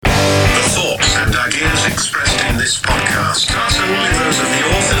podcasts are solely those of the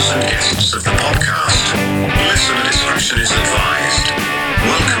authors and guests of the podcast. Listener discretion is advised.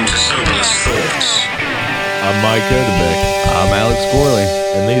 Welcome to Soberless Thoughts. I'm Mike Odebeck, I'm Alex Corley.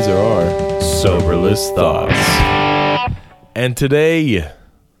 and these are our Soberless Thoughts. And today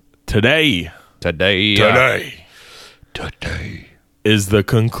is the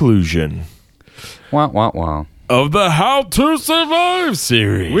conclusion Wah, wah, wah. of the How to Survive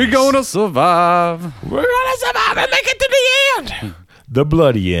series. We're gonna survive. We're gonna survive and make it to the end. The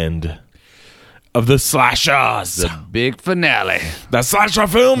bloody end of the slashers. The big finale. The slasher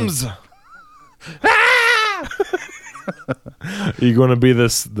films. You going to be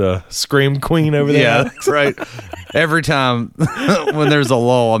the scream queen over there? Yeah, that's right. Every time when there's a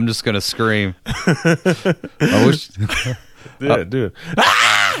lull, I'm just gonna scream. I wish. Yeah, do it.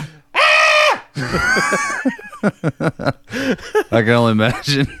 I can only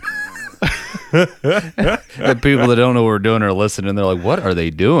imagine. The people that don't know what we're doing are listening. They're like, "What are they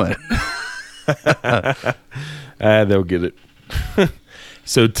doing?" They'll get it.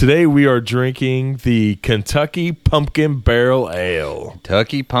 So today we are drinking the Kentucky Pumpkin Barrel Ale.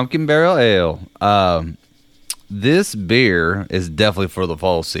 Kentucky Pumpkin Barrel Ale. This beer is definitely for the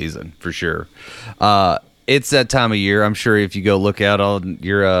fall season, for sure. It's that time of year. I'm sure if you go look out on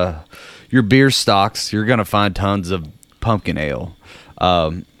your beer stocks, you're going to find tons of pumpkin ale.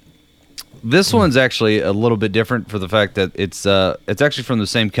 This one's actually a little bit different for the fact that it's actually from the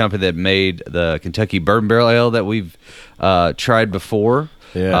same company that made the Kentucky Bourbon Barrel Ale that we've tried before.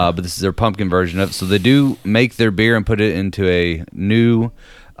 Yeah. But this is their pumpkin version of it. So they do make their beer and put it into a new,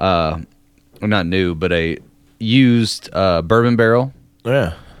 well, not new, but a used bourbon barrel.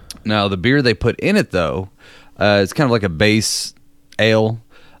 Yeah. Now, the beer they put in it, though, it's kind of like a base ale.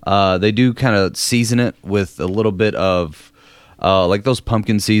 They do kind of season it with a little bit of, like those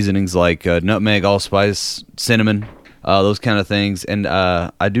pumpkin seasonings, like nutmeg, allspice, cinnamon, those kind of things. And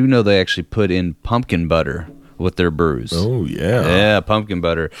I do know they actually put in pumpkin butter with their brews. Oh, yeah. Yeah, pumpkin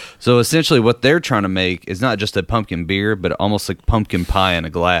butter. So essentially what they're trying to make is not just a pumpkin beer, but almost like pumpkin pie in a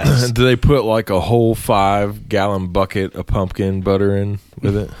glass. Do they put like a whole 5-gallon bucket of pumpkin butter in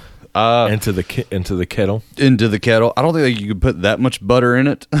with it? Into the kettle? Into the kettle. I don't think you could put that much butter in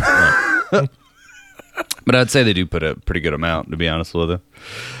it. But I'd say they do put a pretty good amount, to be honest with you.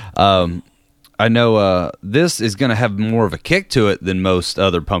 I know this is going to have more of a kick to it than most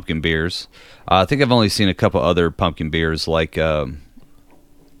other pumpkin beers. I think I've only seen a couple other pumpkin beers, like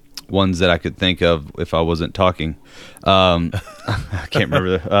ones that I could think of if I wasn't talking. I can't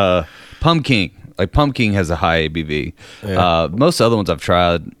remember. Pumpkin. Like Pumpkin has a high ABV. Yeah. Most other ones I've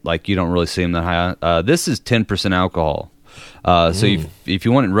tried, like you don't really see them that high. This is 10% alcohol. So if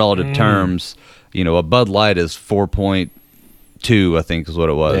you want it in relative terms, you know, a Bud Light is 4.2, I think is what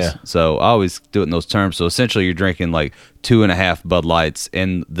it was. Yeah. So I always do it in those terms. So essentially you're drinking like 2.5 Bud Lights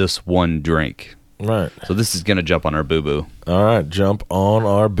in this one drink. Right. So this is going to jump on our boo-boo. All right. Jump on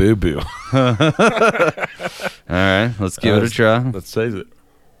our boo-boo. All right. Let's give it a try. Let's taste it.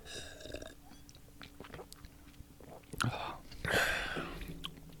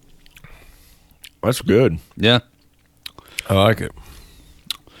 That's good. Yeah. I like it.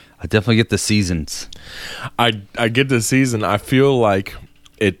 I definitely get the seasons. I get the season. I feel like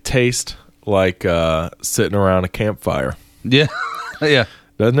it tastes like sitting around a campfire. Yeah. Yeah.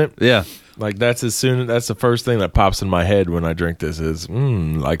 Doesn't it? Yeah. Like that's the first thing that pops in my head when I drink this is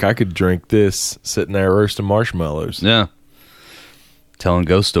like I could drink this sitting there roasting marshmallows. Yeah. Telling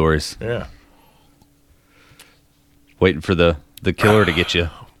ghost stories. Yeah. Waiting for the killer to get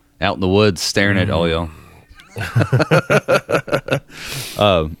you out in the woods staring at all y'all.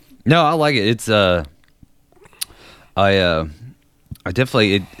 No, I like it. It's I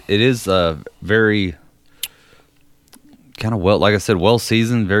definitely it is very kind of like I said, well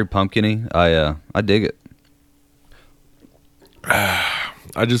seasoned, very pumpkin-y. I dig it.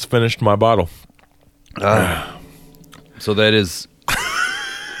 I just finished my bottle. So that is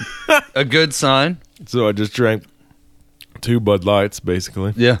a good sign. So I just drank 2 Bud Lights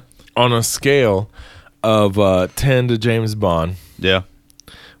basically. Yeah. On a scale of 10 to James Bond. Yeah.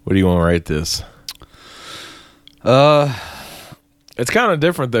 What do you want to rate this? It's kind of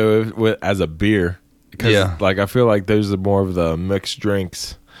different though as a beer. Yeah. Like I feel like those are more of the mixed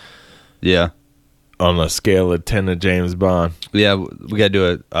drinks. Yeah. On a scale of 10 to James Bond. Yeah, we got to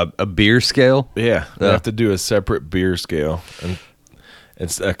do a beer scale. Yeah. We have to do a separate beer scale. And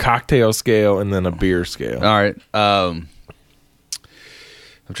it's a cocktail scale and then a beer scale. All right. I'm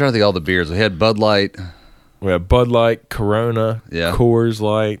trying to think of all the beers. We had Bud Light. We have Bud Light, Corona, Yeah. Coors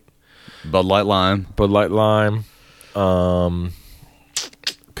Light, Bud Light Lime. Bud Light Lime,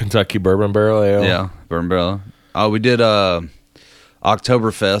 Kentucky Bourbon Barrel Ale. Yeah, Bourbon Barrel. We did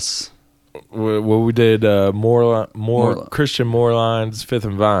Oktoberfest. Well, we did more Christian Moorlines, Fifth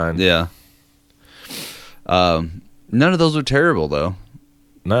and Vine. Yeah. None of those were terrible though.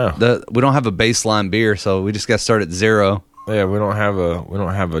 No, We don't have a baseline beer, so we just got to start at 0. yeah, we don't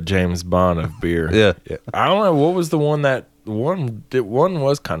have a James Bond of beer. Yeah. I don't know what was the one that one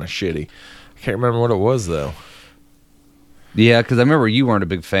was kind of shitty. I can't remember what it was though. Yeah, because I remember you weren't a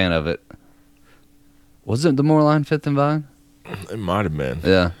big fan of it. Was it the Moorline Fifth and Vine? It might have been.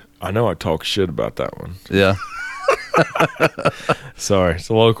 Yeah. I know I talk shit about that one. Yeah. Sorry, it's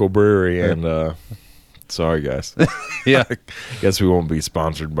a local brewery, and sorry guys. Yeah. Guess we won't be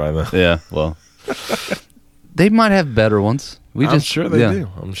sponsored by them. Yeah. Well, they might have better ones. I'm sure they do.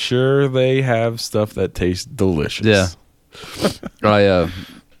 I'm sure they have stuff that tastes delicious. Yeah. I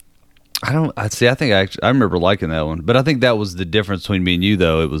think I remember liking that one, but I think that was the difference between me and you,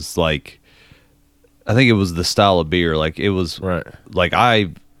 though. It was like, I think it was the style of beer. Like it was right. Like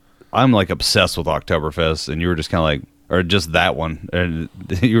I'm like obsessed with Oktoberfest, and you were just kind of like, or just that one, and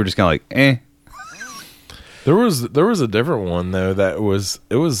you were just kind of like, eh. There was a different one though that was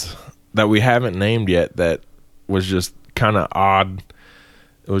that we haven't named yet that was just kind of odd.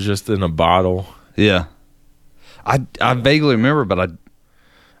 It was just in a bottle. Yeah. I vaguely remember, but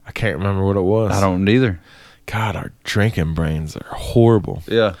I can't remember what it was. I don't either. God, our drinking brains are horrible.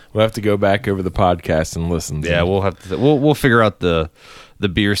 Yeah. We'll have to go back over the podcast and listen to Yeah, them. we'll have to we'll figure out the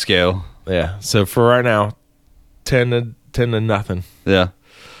beer scale. Yeah. So for right now, 10 to nothing. Yeah.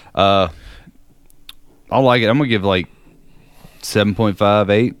 I like it. I'm going to give like 7.5,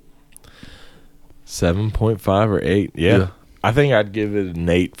 8. 7.5 or 8. Yeah. I think I'd give it an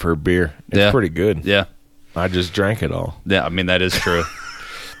 8 for beer. It's pretty good. Yeah. I just drank it all. Yeah, I mean, that is true.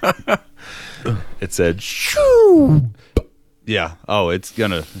 It said, shoo. Yeah. Oh, it's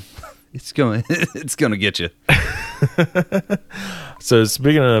gonna get you. So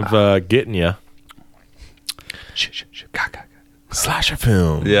speaking of getting you, slasher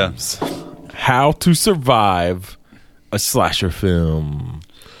films. Yeah. How to survive a slasher film.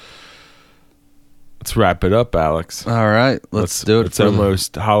 Let's wrap it up, Alex. All right, let's do it. It's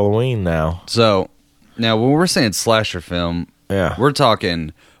almost Halloween now. So now when we're saying slasher film, Yeah. we're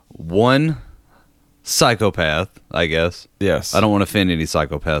talking one psychopath, I guess. Yes. I don't want to offend any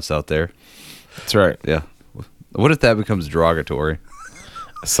psychopaths out there. That's right. Yeah. What if that becomes derogatory?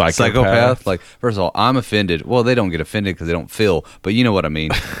 Psychopath. Like, first of all, I'm offended. Well, they don't get offended because they don't feel, but you know what I mean.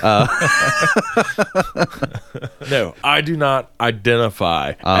 No, I do not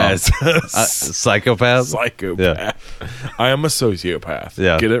identify as a psychopath. psychopath. Yeah. I am a sociopath.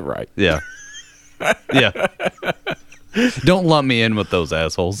 Yeah. Get it right. Yeah. Yeah. Don't lump me in with those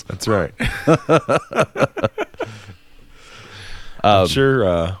assholes. That's right. I'm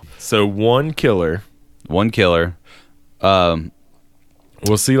sure. So one killer. One killer.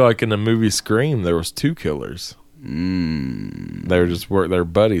 We'll see, like in the movie Scream, there was 2 killers. They were just their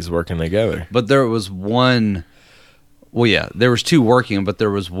buddies working together. But there was one. Well, yeah, there was 2 working, but there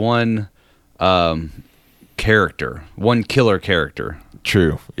was one character, one killer character.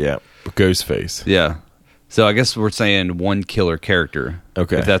 True. Yeah. Ghostface. Yeah. So I guess we're saying one killer character.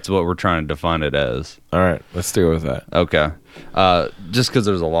 Okay. If that's what we're trying to define it as. All right. Let's go with that. Okay. Just because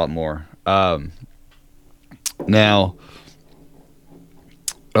there's a lot more. Now,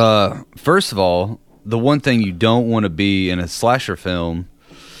 first of all, the one thing you don't want to be in a slasher film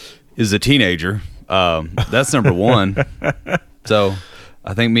is a teenager. That's number one. So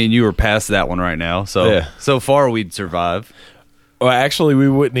I think me and you are past that one right now. So So far we'd survive. Well, actually, we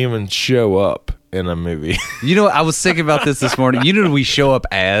wouldn't even show up in a movie. You know, I was thinking about this morning. You know who we show up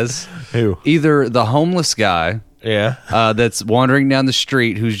as? Who? Either the homeless guy. Yeah. That's wandering down the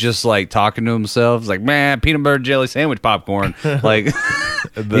street who's just like talking to himself. He's like, man, peanut butter jelly sandwich popcorn. Like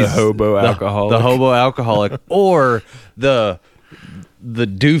The hobo alcoholic. The hobo alcoholic. Or the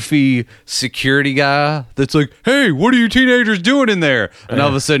doofy security guy that's like, hey, what are you teenagers doing in there? And all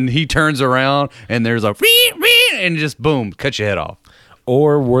of a sudden he turns around and there's a and just boom, cut your head off.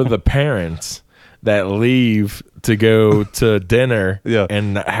 Or we're the parents that leave to go to dinner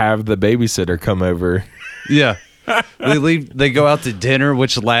and have the babysitter come over. Yeah. They go out to dinner,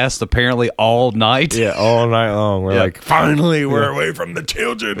 which lasts apparently all night. Yeah, all night long. We're like, finally, we're away from the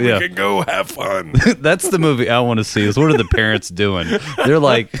children. We can go have fun. That's the movie I want to see. Is what are the parents doing? They're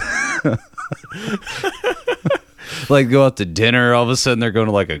like, like go out to dinner. All of a sudden, they're going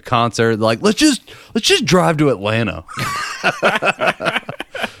to like a concert. Like, let's just drive to Atlanta.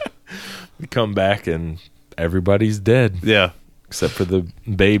 We come back and everybody's dead. Yeah, except for the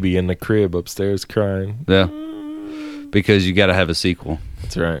baby in the crib upstairs crying. Yeah. Because you got to have a sequel.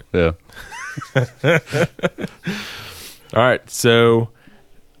 That's right. Yeah. All right, so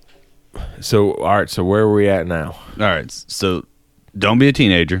where are we at now? All right, so don't be a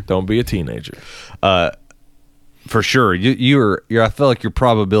teenager. Don't be a teenager. For sure. You're I feel like your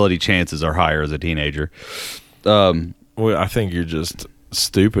probability chances are higher as a teenager. Well, I think you're just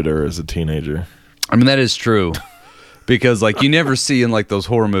stupider as a teenager. I mean, that is true. Because like you never see in like those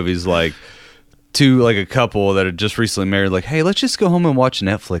horror movies like a couple that are just recently married, like, hey, let's just go home and watch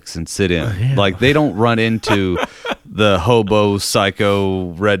Netflix and sit in. Yeah. Like they don't run into the hobo,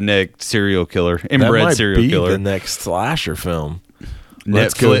 psycho, redneck serial killer, inbred that might serial be killer. the next slasher film.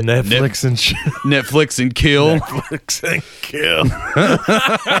 Let's go Netflix and Netflix and kill. Netflix and kill.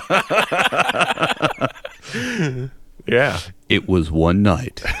 Yeah. It was one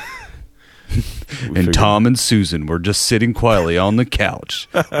night. And Tom and Susan were just sitting quietly on the couch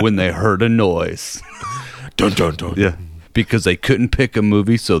when they heard a noise. Dun, dun, dun. Yeah. Because they couldn't pick a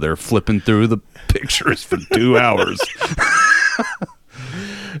movie, so they're flipping through the pictures for 2 hours.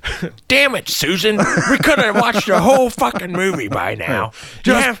 Damn it, Susan. We could have watched the whole fucking movie by now.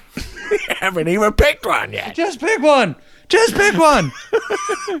 You haven't even picked one yet. Just pick one. Just pick one.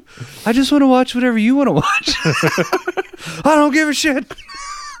 I just want to watch whatever you want to watch. I don't give a shit.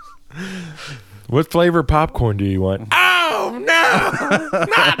 What flavor popcorn do you want? Oh, no.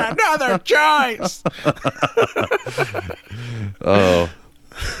 Not another choice. Oh.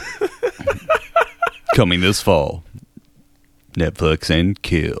 Coming this fall. Netflix and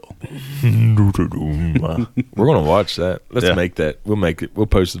kill. We're gonna watch that. Let's make that. We'll make it. We'll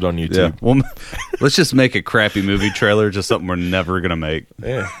post it on YouTube. Yeah. Well, let's just make a crappy movie trailer, just something we're never gonna make.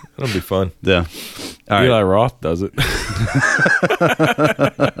 Yeah, that'll be fun. Yeah. All right. Eli Roth does it.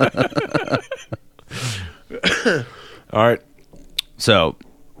 All right. So,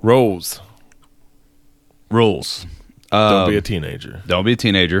 rules. Don't be a teenager. Don't be a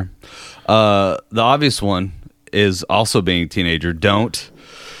teenager. The obvious one is also being a teenager. Don't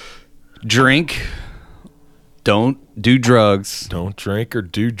drink. Don't do drugs. Don't drink or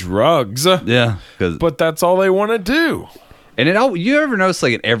do drugs. Yeah, but that's all they want to do. And you ever notice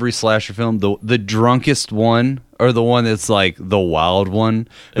like in every slasher film, the drunkest one or the one that's like the wild one,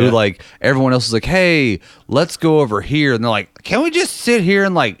 who like everyone else is like, hey, let's go over here, and they're like, can we just sit here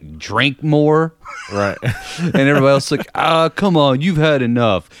and like drink more? Right. And everybody else is like, come on, you've had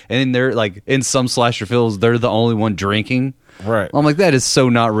enough. And they're like, in some slasher films, they're the only one drinking. Right. I'm like, that is so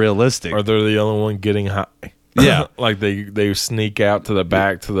not realistic. Or they're the only one getting high. Yeah. Like they sneak out to the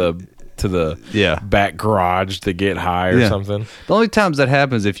back to the back garage to get high or something. The only times that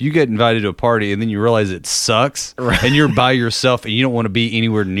happens if you get invited to a party and then you realize it sucks, and you're by yourself and you don't want to be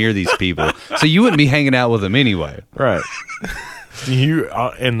anywhere near these people, so you wouldn't be hanging out with them anyway. Right. You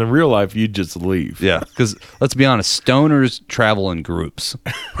in the real life, you just leave. Yeah, because let's be honest, stoners travel in groups.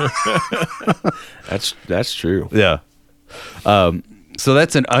 That's true. Yeah. So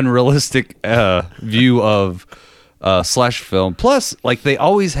that's an unrealistic view of slasher film. Plus, like they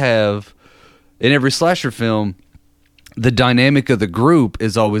always have in every slasher film, the dynamic of the group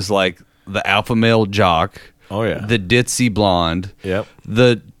is always like the alpha male jock. Oh yeah. The ditzy blonde. Yep.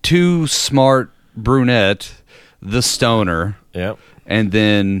 The too smart brunette. The stoner. Yep. And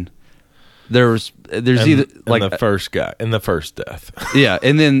then there's either like the first guy in the first death. Yeah,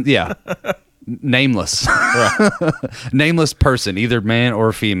 and then nameless. Right. Nameless person, either man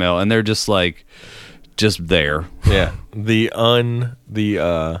or female, and they're just like there. Yeah. The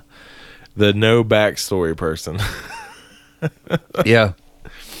no backstory person. Yeah.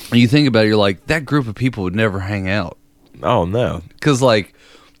 And you think about it, you're like, that group of people would never hang out. Oh no. Because like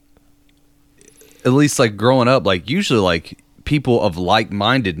at least like growing up, like usually like people of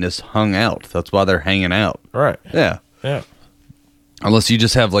like-mindedness hung out. That's why they're hanging out. Right. Yeah. Yeah. Unless you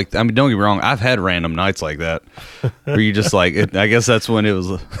just have like, I mean, don't get me wrong, I've had random nights like that where you just like, I guess that's when it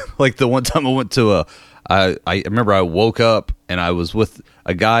was like the one time I went to I remember I woke up and I was with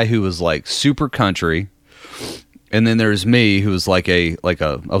a guy who was like super country. And then there's me who was I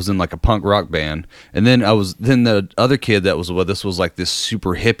was in like a punk rock band. And then the other kid that was with us was like this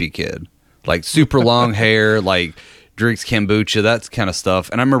super hippie kid, like super long hair, like drinks kombucha, that kind of stuff.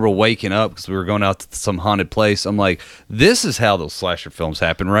 And I remember waking up because we were going out to some haunted place. I'm like, this is how those slasher films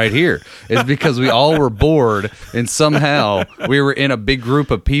happen right here. It's because we all were bored and somehow we were in a big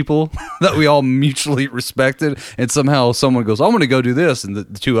group of people that we all mutually respected. And somehow someone goes, I'm going to go do this. And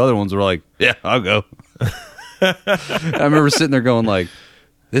the two other ones were like, yeah, I'll go. I remember sitting there going like,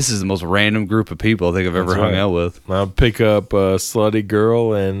 this is the most random group of people I think I've ever hung out with. I'll pick up a slutty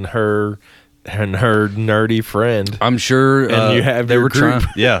girl and her nerdy friend. I'm sure and you have they your were group.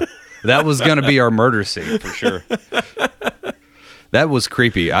 trying. Yeah, that was going to be our murder scene for sure. That was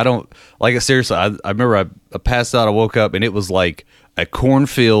creepy. I don't like it. Seriously, I remember I passed out. I woke up and it was like a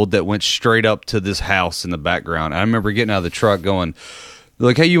cornfield that went straight up to this house in the background. I remember getting out of the truck going,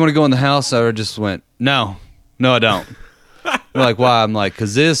 like, hey, you want to go in the house? I just went, no, I don't. They're like, why? I'm like,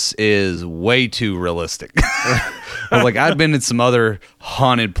 because this is way too realistic. I'm like, I've been in some other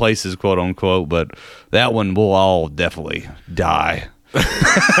haunted places, quote unquote, but that one will all definitely die.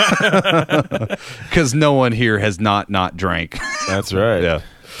 Because no one here has not drank. That's right. Yeah.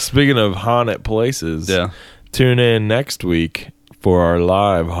 Speaking of haunted places, Yeah. tune in next week for our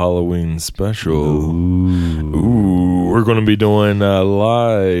live Halloween special. Ooh, we're going to be doing a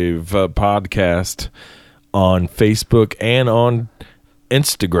live podcast on Facebook and on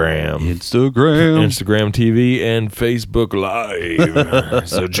Instagram Instagram TV and Facebook Live.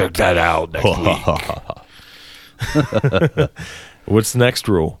 So check that out next week. What's the next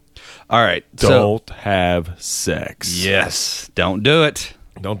rule? All right. Don't have sex. Yes. Don't do it.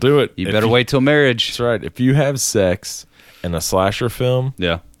 Don't do it. You better wait till marriage. That's right. If you have sex in a slasher film,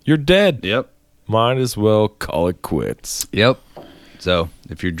 Yeah. you're dead. Yep. Might as well call it quits. Yep. So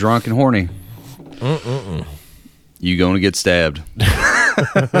if you're drunk and horny, you going to get stabbed.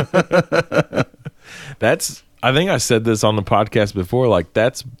 I think I said this on the podcast before. Like,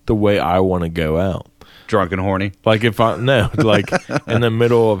 that's the way I want to go out. Drunk and horny. Like, like in the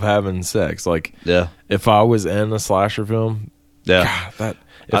middle of having sex. Like, Yeah. if I was in a slasher film, Yeah. God,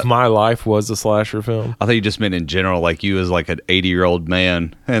 if my life was a slasher film, I think you just meant in general, like you as like an 80-year-old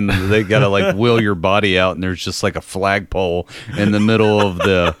man, and they got to like wheel your body out, and there's just like a flagpole in the middle of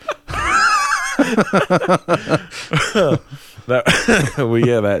the.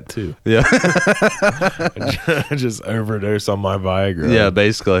 that too. Yeah. I just overdose on my Viagra. Yeah,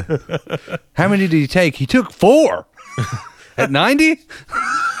 basically. How many did he take? He took 4 at 90.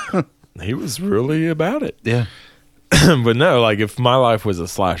 He was really about it. Yeah. But no, like, if my life was a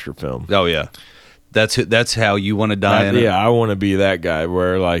slasher film, Oh yeah, that's how you want to die. in it. I want to be that guy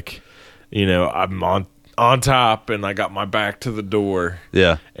where, like, you know, I'm on top and I got my back to the door.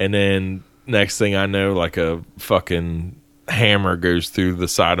 Yeah. And then next thing I know, like a fucking hammer goes through the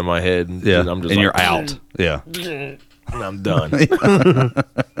side of my head. And Yeah. I'm just and like, you're out. Yeah. and I'm done.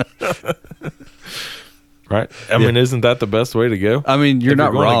 Right? I mean, isn't that the best way to go? I mean, you're If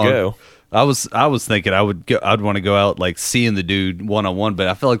not gonna wrong. go. I was thinking I'd want to go out like seeing the dude one-on-one, but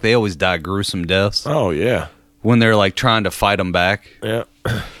I feel like they always die gruesome deaths Oh, yeah. when they're like trying to fight them back. Yeah.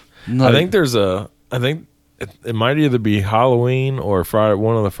 I think it might either be Halloween or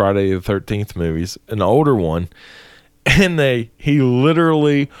one of the Friday the 13th movies, an older one, and he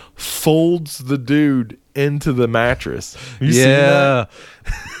literally folds the dude into the mattress. You seen that?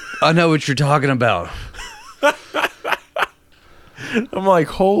 I know what you're talking about. I'm like,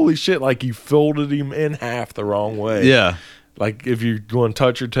 holy shit, like you folded him in half the wrong way. Yeah. Like if you want to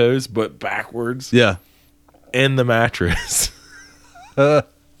touch your toes, but backwards Yeah. in the mattress. God,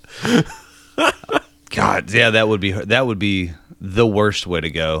 yeah, that would be the worst way to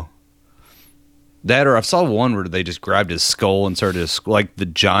go. That, or I saw one where they just grabbed his skull and started like the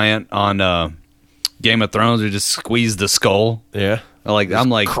giant on Game of Thrones, who just squeezed the skull. Yeah. I'm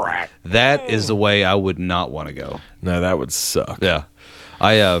like, crack. that is the way I would not want to go. No, that would suck. Yeah,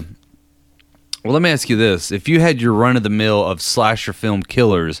 well, let me ask you this: if you had your run of the mill of slasher film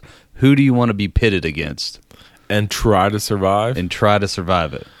killers, who do you want to be pitted against And try to survive. and try to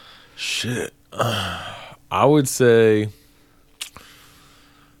survive it? Shit. I would say,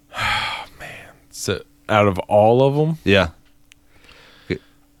 man. So out of all of them, Yeah,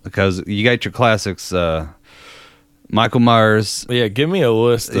 because you got your classics. Michael Myers. yeah, give me a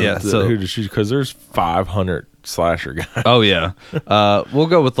list of so- who to shoot, because there's 500 slasher guys. Oh yeah, we'll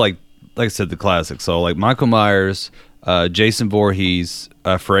go with like I said, the classics. So like Michael Myers, Jason Voorhees,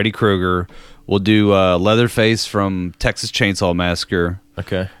 Freddy Krueger. We'll do Leatherface from Texas Chainsaw Massacre.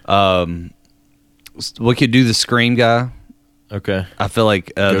 Okay. We could do the Scream guy. Okay. I feel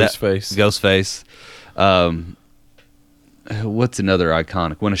like Ghostface. Ghostface. What's another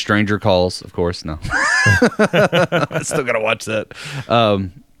iconic? When a Stranger Calls, of course. No, I still gotta watch that.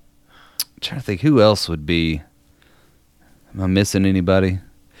 I'm trying to think who else would be. Am I missing anybody?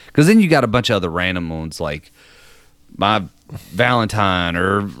 Because then you got a bunch of other random ones like my Valentine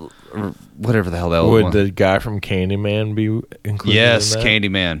or whatever the hell that was. Would the guy from Candyman be included? Yes, in that?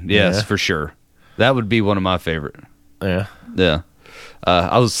 Candyman. Yes, Yeah. for sure. That would be one of my favorite. Yeah. Yeah.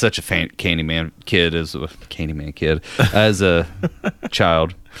 I was such a Candyman kid as a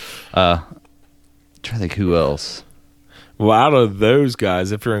child. Trying to think who else. Well, out of those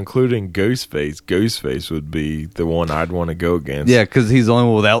guys, if you're including Ghostface would be the one I'd want to go against. Yeah, because he's the only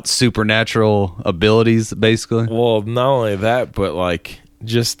one without supernatural abilities, basically. Well, not only that, but like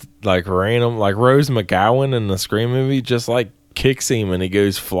just like random, like Rose McGowan in the Scream movie, just like kicks him and he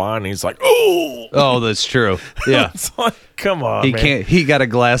goes flying. And he's like, oh, that's true. Yeah, it's like, come on, he man. can't. He got a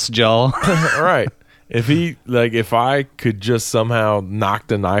glass jaw. Right. If I could just somehow knock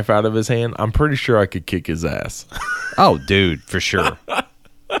the knife out of his hand, I'm pretty sure I could kick his ass. Oh, dude, for sure.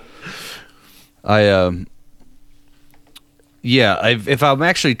 If I'm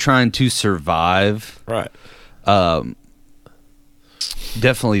actually trying to survive, Right.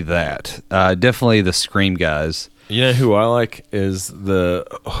 definitely that. Definitely the Scream guys. You know who I like is the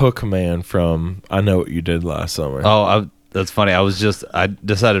Hook Man from I Know What You Did Last Summer. Oh, that's funny. I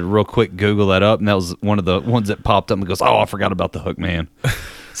decided real quick Google that up, and that was one of the ones that popped up and goes, oh, I forgot about the Hook Man.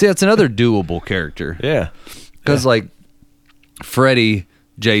 See, that's another doable character. Yeah. Because, like, Freddy,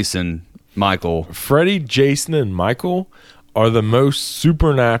 Jason, Michael. Freddy, Jason, and Michael are the most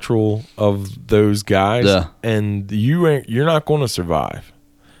supernatural of those guys. Yeah. And you're not going to survive.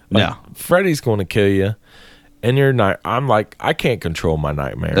 Like, Yeah. Freddy's going to kill you. And I'm like, I can't control my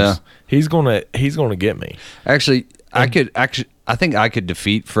nightmares. Yeah. He's gonna get me. Actually, I think I could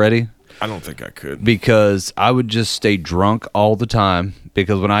defeat Freddy. I don't think I could. Because I would just stay drunk all the time.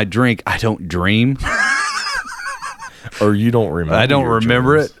 Because when I drink, I don't dream. Or you don't remember. I don't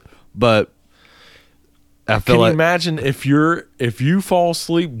remember dreams. it. But I feel Can you like imagine if you fall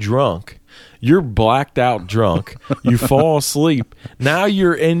asleep drunk, you're blacked out drunk, you fall asleep, now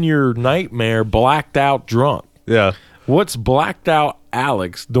you're in your nightmare blacked out drunk. yeah. What's blacked out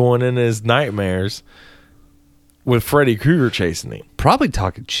Alex doing in his nightmares with Freddy Krueger chasing him? Probably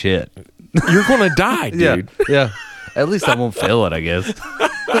talking shit. You're going to die, dude. Yeah. At least I won't feel it, I guess.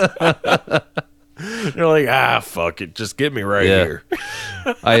 You're like, fuck it. Just get me right here.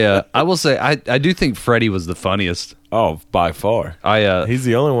 I will say I do think Freddy was the funniest. Oh, by far. He's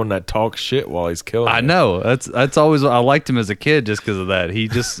the only one that talks shit while he's killing I you. know. That's always I liked him as a kid just because of that. He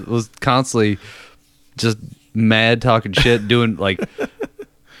just was constantly just mad talking shit, doing like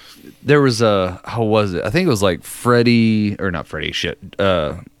there was how was it? I think it was like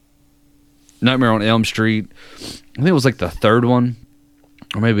Nightmare on Elm Street. I think it was like the third one.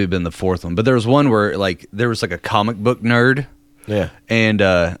 Or maybe it'd been the fourth one. But there was one where like there was like a comic book nerd. Yeah.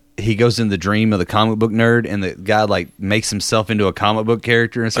 And he goes in the dream of the comic book nerd, and the guy like makes himself into a comic book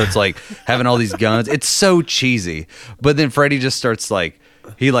character and starts like having all these guns. It's so cheesy. But then Freddy just starts like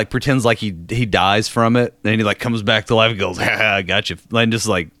he like pretends like he dies from it, and he like comes back to life and goes, I got you. And just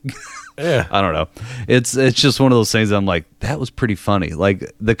like Yeah. I don't know. It's just one of those things that I'm like, that was pretty funny.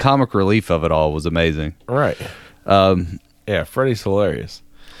 Like the comic relief of it all was amazing. Right. Yeah, Freddy's hilarious.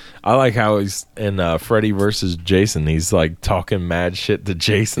 I like how he's in Freddy versus Jason. He's like talking mad shit to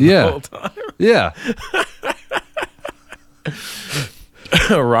Jason the whole time. Yeah.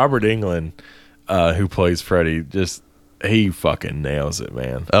 Robert Englund, who plays Freddy, he fucking nails it,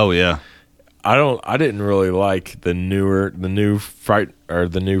 man. Oh yeah. I didn't really like the new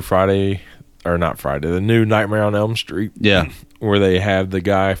Nightmare on Elm Street. Yeah. Where they have the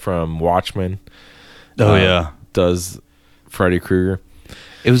guy from Watchmen. Oh yeah. Does Freddy Krueger.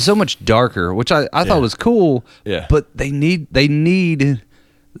 It was so much darker, which I thought was cool. Yeah. But they needed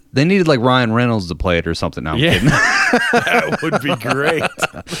like Ryan Reynolds to play it or something. Now I'm kidding. That would be great.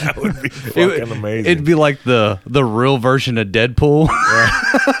 That would be fucking amazing. It'd be like the real version of Deadpool.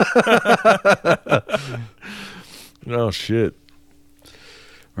 Oh shit.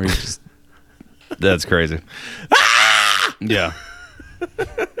 Where you just, that's crazy. Yeah.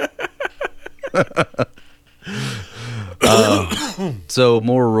 So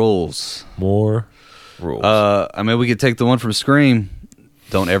more rules. More rules. I mean, we could take the one from Scream.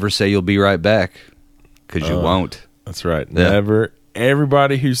 Don't ever say you'll be right back, because you won't. That's right. Yeah. Never.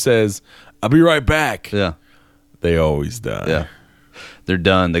 Everybody who says, I'll be right back, Yeah. they always die. Yeah. They're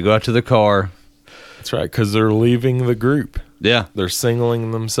done. They go out to the car. That's right, because they're leaving the group. Yeah. They're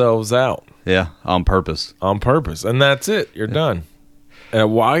singling themselves out Yeah. On purpose. on purpose. And that's it. You're done.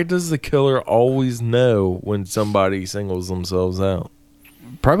 And why does the killer always know when somebody singles themselves out?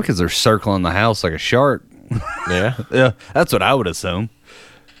 Probably because they're circling the house like a shark. Yeah. Yeah. That's what I would assume.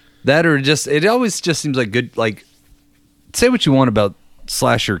 That or just, it always just seems like good, like, say what you want about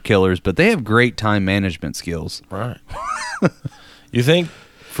slasher killers, but they have great time management skills. Right. You think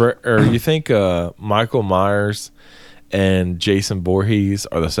Michael Myers and Jason Voorhees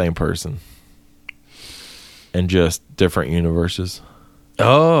are the same person in just different universes?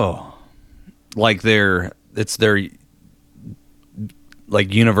 Oh, like it's their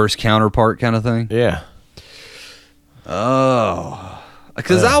like universe counterpart kind of thing. Yeah. Oh,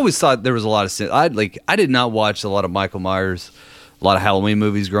 because I always thought there was a lot of I did not watch a lot of Michael Myers, a lot of Halloween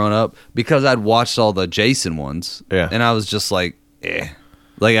movies growing up because I'd watched all the Jason ones. Yeah. And I was just like, eh.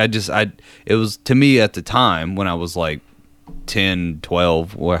 Like it was to me at the time when I was like 10,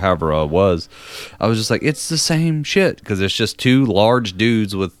 12, or however I was just like, it's the same shit because it's just two large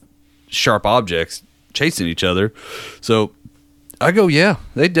dudes with sharp objects chasing each other. So I go, yeah,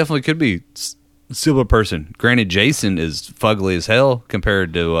 they definitely could be a similar person. Granted, Jason is fugly as hell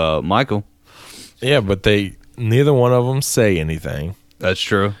compared to Michael. Yeah, but neither one of them say anything. That's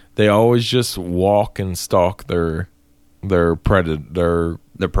true. They always just walk and stalk their predator,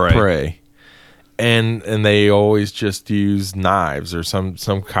 their prey. And they always just use knives or some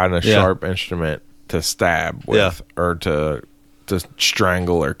kind of sharp instrument to stab with or to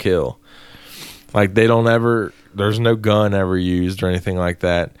strangle or kill. Like there's no gun ever used or anything like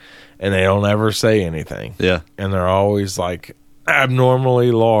that, and they don't ever say anything. Yeah. And they're always like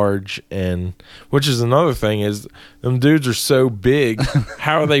abnormally large, and which is another thing is them dudes are so big.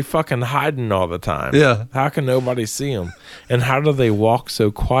 How are they fucking hiding all the time? Yeah. How can nobody see them? And how do they walk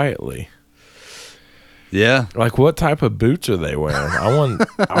so quietly? Yeah. Like, what type of boots are they wearing? I want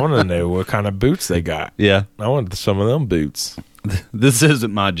to know what kind of boots they got. Yeah. I want some of them boots. This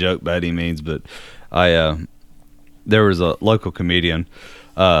isn't my joke by any means, but there was a local comedian.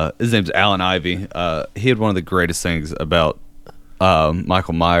 His name's Alan Ivey. He had one of the greatest things about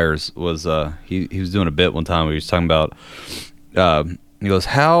Michael Myers was he was doing a bit one time where he was talking about he goes,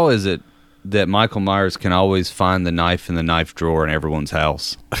 how is it that Michael Myers can always find the knife in the knife drawer in everyone's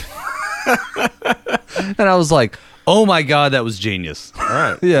house? And I was like, oh my God, that was genius. All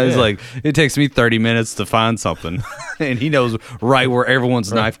right. Yeah, he's like, it takes me 30 minutes to find something. And he knows right where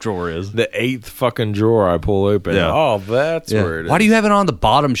everyone's knife drawer is. The 8th fucking drawer I pull open. Yeah. Oh, that's where it is. Why do you have it on the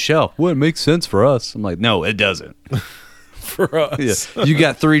bottom shelf? Well, it makes sense for us. I'm like, no, it doesn't. For us. Yeah. You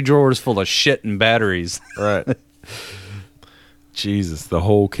got 3 drawers full of shit and batteries. Right. Jesus, the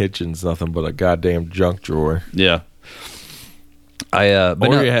whole kitchen's nothing but a goddamn junk drawer. Yeah. You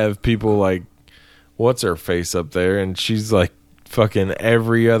have people like, what's her face up there, and she's like fucking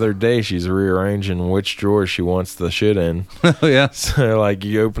every other day she's rearranging which drawer she wants the shit in. Yeah. So like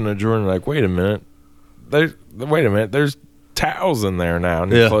you open a drawer and you're like, wait a minute, there's towels in there now,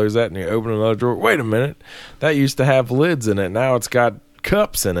 and you close that and you open another drawer. Wait a minute, that used to have lids in it, now it's got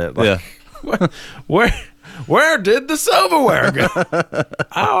cups in it. Like, where did the silverware go?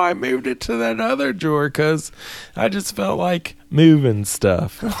 Oh, I moved it to that other drawer because I just felt like moving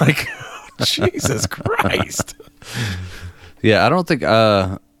stuff. Like, Jesus Christ. Yeah, I don't think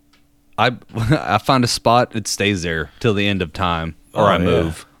I find a spot, it stays there till the end of time, or I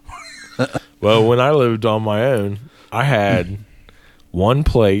move. Well, when I lived on my own, I had one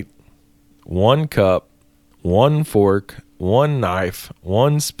plate, one cup, one fork, one knife,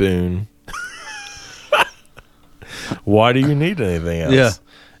 one spoon. Why do you need anything else? Yeah.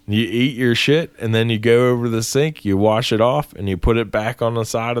 You eat your shit, and then you go over to the sink, you wash it off, and you put it back on the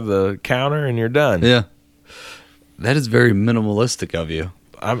side of the counter, and you're done. Yeah. That is very minimalistic of you.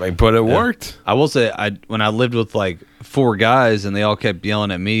 I mean, but it worked. I will say, when I lived with like 4 guys, and they all kept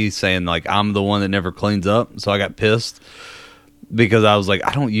yelling at me, saying like I'm the one that never cleans up, so I got pissed because I was like,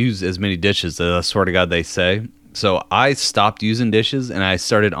 I don't use as many dishes as I swear to God they say. So I stopped using dishes, and I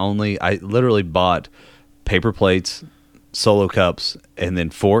literally bought paper plates, Solo cups, and then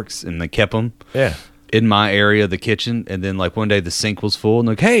forks, and they kept them in my area of the kitchen. And then like one day the sink was full, and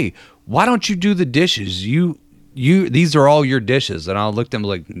like, hey, why don't you do the dishes? You these are all your dishes. And I looked at them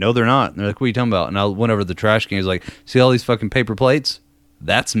like, no, they're not. And they're like, what are you talking about? And I went over to the trash can. He was like, see all these fucking paper plates?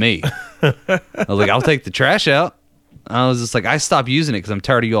 That's me. I was like, I'll take the trash out. I was just like, I stopped using it because I'm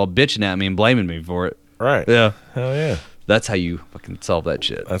tired of you all bitching at me and blaming me for it. Right. Yeah. Hell yeah. That's how you fucking solve that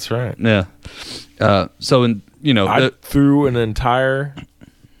shit. That's right. Yeah. I threw an entire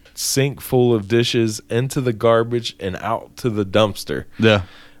sink full of dishes into the garbage and out to the dumpster. Yeah.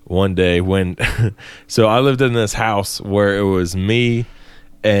 One day when, so I lived in this house where it was me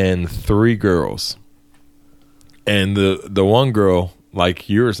and 3 girls, and the one girl, like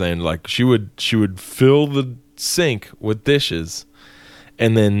you were saying, like she would fill the sink with dishes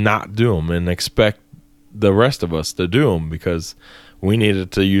and then not do them and expect the rest of us to do them because we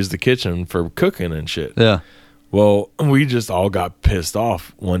needed to use the kitchen for cooking and shit. Yeah. Well, we just all got pissed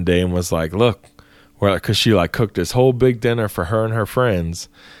off one day and was like, look, because she like cooked this whole big dinner for her and her friends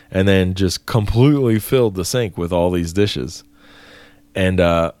and then just completely filled the sink with all these dishes. And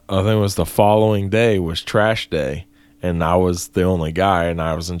I think it was the following day was trash day, and I was the only guy and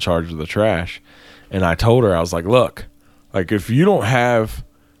I was in charge of the trash. And I told her, I was like, look, like if you don't have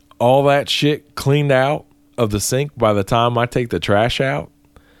all that shit cleaned out of the sink, by the time I take the trash out,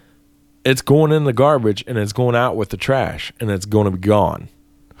 it's going in the garbage and it's going out with the trash and it's going to be gone.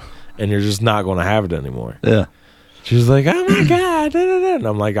 And you're just not going to have it anymore. Yeah. She's like, oh my God. And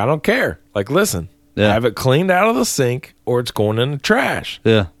I'm like, I don't care. Like, listen, have it cleaned out of the sink or it's going in the trash.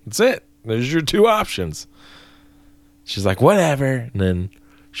 Yeah. That's it. There's your two options. She's like, whatever. And then,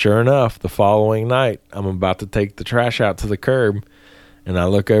 sure enough, the following night, I'm about to take the trash out to the curb, and I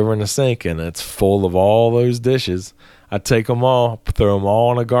look over in the sink, and it's full of all those dishes. I take them all, throw them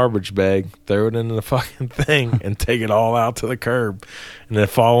all in a garbage bag, throw it into the fucking thing, and take it all out to the curb. And the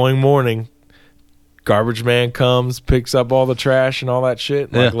following morning, garbage man comes, picks up all the trash and all that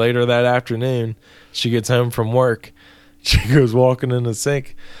shit. Like later that afternoon, she gets home from work. She goes walking in the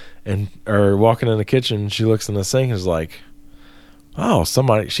sink. Or walking in the kitchen, she looks in the sink and is like, oh,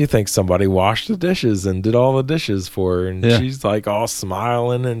 she thinks somebody washed the dishes and did all the dishes for her. And she's like all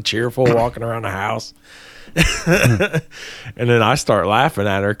smiling and cheerful walking around the house. And then I start laughing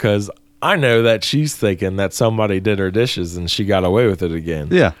at her because I know that she's thinking that somebody did her dishes and she got away with it again.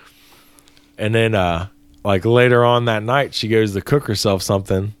 Yeah. And then like later on that night, she goes to cook herself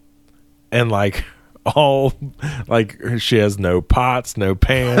something and like all like she has no pots, no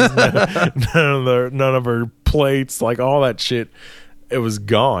pans, none of her plates, like all that shit, it was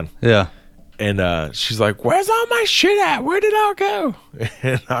gone. Yeah. And she's like, where's all my shit at? Where did it all go?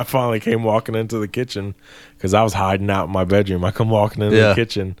 And I finally came walking into the kitchen because I was hiding out in my bedroom. I come walking into the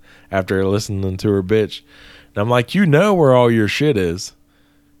kitchen after listening to her bitch, and I'm like, you know where all your shit is.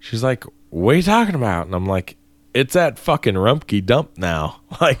 She's like, what are you talking about? And I'm like, it's at fucking Rumpke Dump now.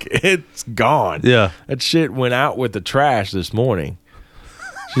 Like, it's gone. Yeah. That shit went out with the trash this morning.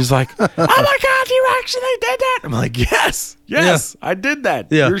 She's like, oh my God, you actually did that? I'm like, yes, I did that.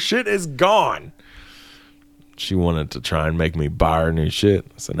 Yeah. Your shit is gone. She wanted to try and make me buy her new shit.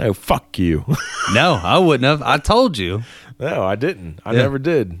 I said, no, fuck you. No, I wouldn't have. I told you. No, I didn't. I never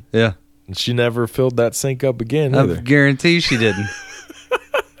did. Yeah. And she never filled that sink up again I either. guarantee she didn't.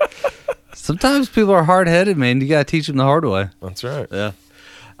 Sometimes people are hard-headed, man. You got to teach them the hard way. That's right.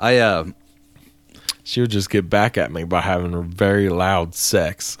 Yeah. She would just get back at me by having a very loud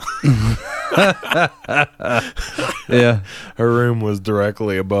sex. Yeah. Her room was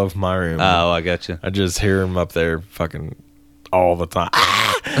directly above my room. Oh, I got you. I just hear him up there fucking all the time.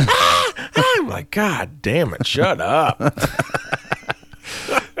 I'm like, God damn it, shut up.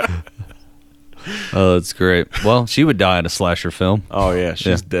 Oh, that's great. Well, she would die in a slasher film. Oh, yeah,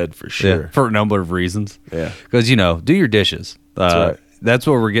 she's dead for sure. Yeah, for a number of reasons. Yeah. Because, do your dishes. That's right. That's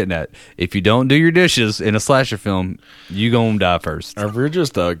what we're getting at. If you don't do your dishes in a slasher film, you gonna die first. Or if you're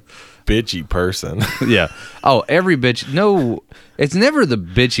just a bitchy person. Yeah. Oh, every bitch. No, it's never the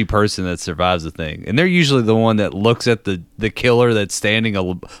bitchy person that survives the thing. And they're usually the one that looks at the killer that's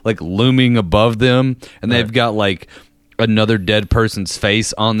standing, like, looming above them. And they've got, like, another dead person's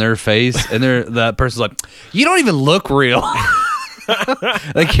face on their face. And that person's like, you don't even look real.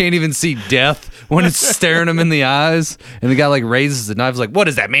 They can't even see death when it's staring them in the eyes. And the guy like raises the knife, like, what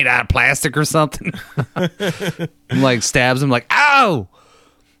is that, made out of plastic or something? And like stabs him, like, ow,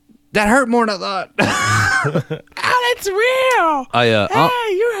 that hurt more than I thought. Oh, that's real.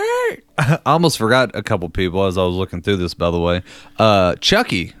 Hey, you hurt. I almost forgot a couple people as I was looking through this, by the way.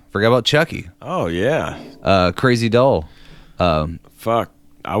 Chucky. Forgot about Chucky. Oh, yeah. Crazy Doll. Fuck.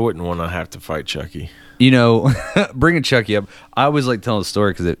 I wouldn't want to have to fight Chucky. Bringing Chucky up, I always like telling the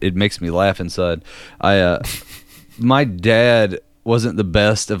story because it makes me laugh inside. My dad wasn't the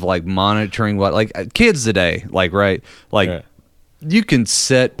best of like monitoring what, like, kids today, like, right? Like, right. You can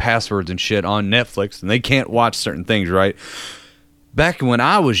set passwords and shit on Netflix and they can't watch certain things, right? Back when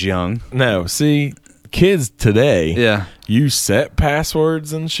I was young. No, see, kids today, yeah, you set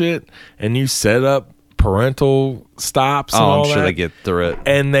passwords and shit and you set up parental stops and all I'm sure that, they get through it.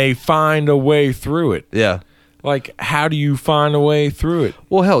 and they find a way through it. Yeah. Like, how do you find a way through it?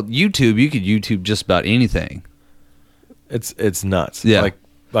 Well, hell, YouTube, you could YouTube just about anything. It's nuts. Yeah.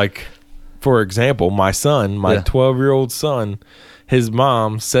 Like for example, my son, my 12-year-old son, his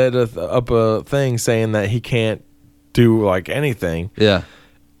mom set up a thing saying that he can't do like anything. Yeah.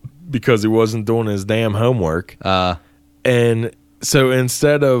 Because he wasn't doing his damn homework. And so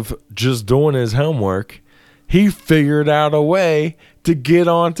instead of just doing his homework, he figured out a way to get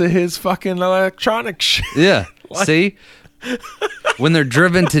onto his fucking electronic shit. Yeah. See? When they're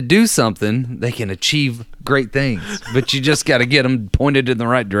driven to do something, they can achieve great things. But you just got to get them pointed in the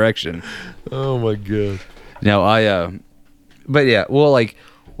right direction. Oh, my God. No, but yeah, well,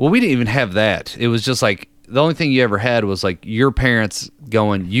 we didn't even have that. It was just like, the only thing you ever had was like your parents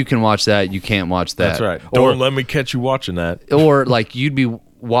going, you can watch that, you can't watch that. That's right. Don't let me catch you watching that. Or like you'd be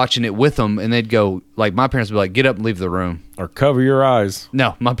watching it with them, and they'd go, like, my parents would be like, get up and leave the room. Or cover your eyes.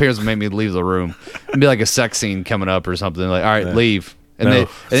 No, my parents would make me leave the room. It'd be like a sex scene coming up or something. Like, all right, leave. And No.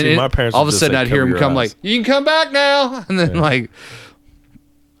 they, See, my parents all of would a just sudden say, I'd hear "Cover them your come eyes." like, you can come back now. And then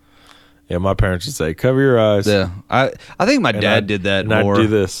Yeah, my parents would say, cover your eyes. yeah. I think my dad did that and I'd more. do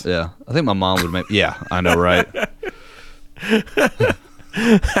this. Yeah. I think my mom would make, yeah, I know, right?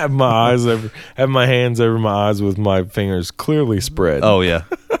 Have my hands over my eyes with my fingers clearly spread. Oh, yeah.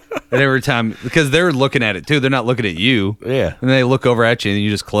 And every time, because they're looking at it too, they're not looking at you. Yeah. And they look over at you and you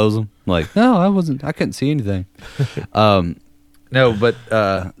just close them. Like, no, I couldn't see anything. No, but,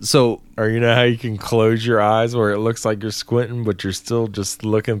 so. Or you know how you can close your eyes where it looks like you're squinting, but you're still just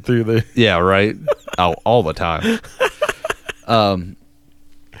looking through the. Yeah, right. all the time.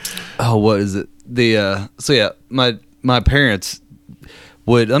 What is it? So yeah, my parents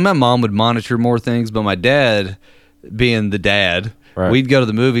my mom would monitor more things, but my dad, being the dad, right. We'd go to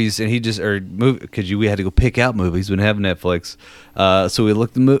the movies and because we had to go pick out movies. We didn't have Netflix, so we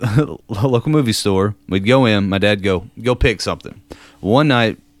looked the local movie store. We'd go in. My dad go pick something. One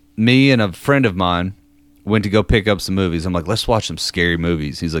night, me and a friend of mine went to go pick up some movies. I'm like, let's watch some scary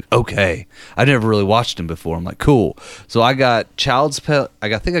movies. He's like, okay. I never really watched them before. I'm like, cool. So I got Child's Play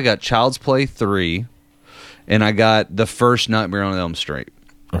 3, and I got the first Nightmare on Elm Street.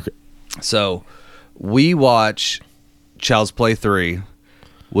 Okay. So we watch Child's Play 3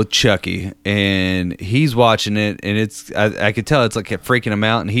 with Chucky, and he's watching it, and I could tell it's like freaking him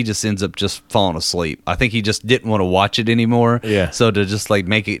out, and he just ends up just falling asleep. I think he just didn't want to watch it anymore. Yeah. So to just like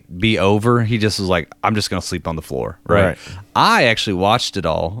make it be over, he just was like, I'm just gonna sleep on the floor. Right. I actually watched it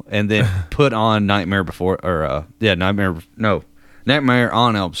all and then put on Nightmare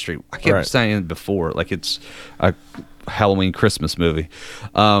on Elm Street. I kept saying it before, like it's a Halloween Christmas movie.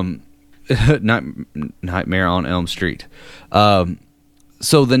 Nightmare on Elm Street.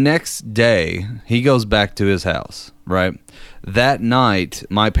 So the next day, he goes back to his house, right? That night,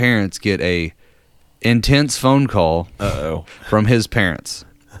 my parents get a intense phone call from his parents.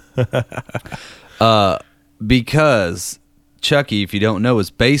 Because Chucky, if you don't know,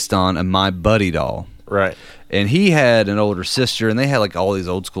 is based on a My Buddy doll. Right. And he had an older sister, and they had like all these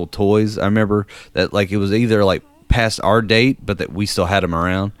old school toys. I remember that like it was either like past our date, but that we still had them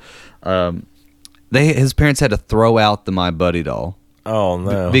around. His parents had to throw out the My Buddy doll. Oh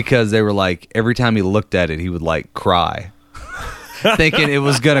no! Because they were like, every time he looked at it, he would like cry, thinking it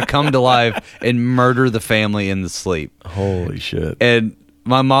was gonna come to life and murder the family in the sleep. Holy shit! And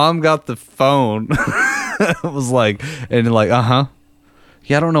my mom got the phone. Was like, and like, yeah,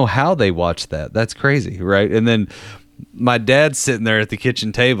 I don't know how they watched that. That's crazy, right? And then my dad's sitting there at the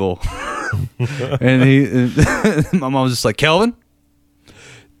kitchen table, and my mom was just like, Kelvin,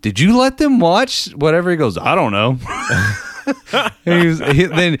 did you let them watch whatever? He goes, I don't know.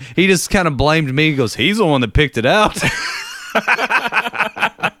 Then he just kind of blamed me. He goes, he's the one that picked it out.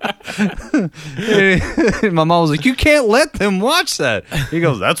 My mom was like, you can't let them watch that. He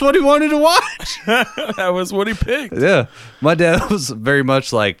goes, that's what he wanted to watch. That was what he picked. Yeah. My dad was very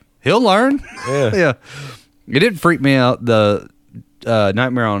much like, he'll learn. Yeah. Yeah. It didn't freak me out. The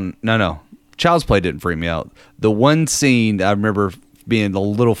Nightmare on... No. Child's Play didn't freak me out. The one scene I remember being a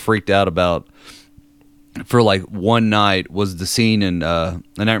little freaked out about for like one night was the scene in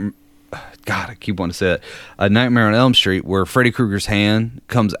God, I keep wanting to say it. A Nightmare on Elm Street, where Freddy Krueger's hand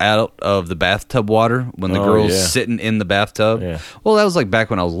comes out of the bathtub water when the girl's sitting in the bathtub. Yeah. Well, that was like back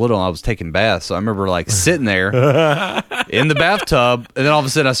when I was little and I was taking baths. So I remember like sitting there in the bathtub, and then all of a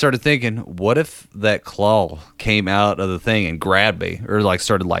sudden I started thinking, what if that claw came out of the thing and grabbed me, or like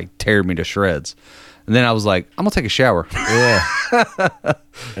started like tearing me to shreds? And then I was like, I'm going to take a shower. Yeah.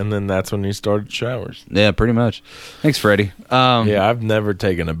 And then that's when you started showers. Yeah, pretty much. Thanks, Freddie. Yeah, I've never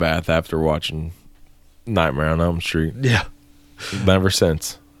taken a bath after watching Nightmare on Elm Street. Yeah. Never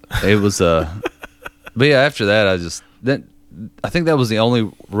since. It was, but yeah, after that, I think that was the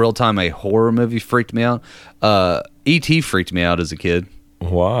only real time a horror movie freaked me out. E.T. freaked me out as a kid.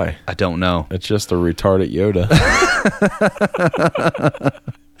 Why? I don't know. It's just a retarded Yoda.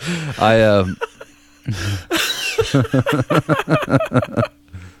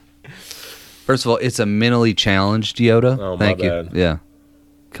 First of all, it's a mentally challenged Yoda. Oh, Thank my you. bad. Yeah.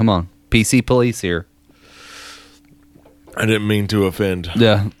 Come on. PC police here. I didn't mean to offend.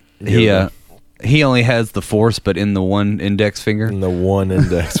 Yeah. He only has the Force, but in the one index finger. In the one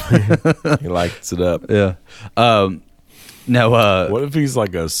index finger. He lights it up. Yeah. What if he's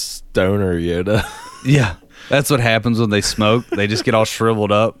like a stoner Yoda? Yeah. That's what happens when they smoke. They just get all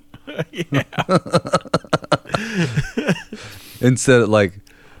shriveled up. Yeah. Instead of like,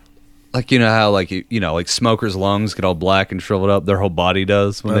 Like, you know how, like, like smokers' lungs get all black and shriveled up? Their whole body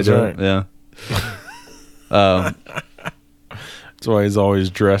does when That's they do right. it. Yeah. That's why he's always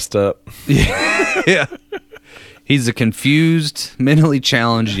dressed up. Yeah. He's a confused, mentally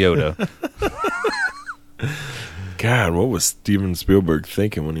challenged Yoda. God, what was Steven Spielberg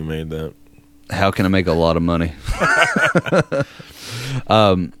thinking when he made that? How can I make a lot of money?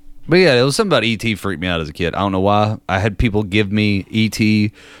 But yeah, it was something about E.T. freaked me out as a kid. I don't know why. I had people give me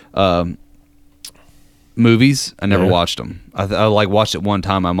E.T. Movies. I never watched them. I watched it one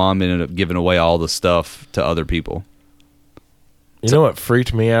time. My mom ended up giving away all the stuff to other people. You know what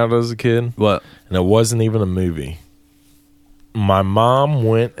freaked me out as a kid? What? And it wasn't even a movie. My mom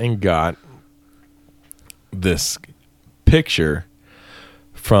went and got this picture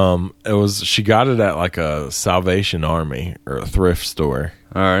she got it at like a Salvation Army or a thrift store.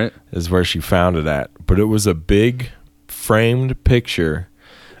 All right. Is where she found it at. But it was a big framed picture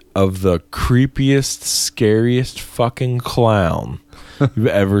of the creepiest, scariest fucking clown you've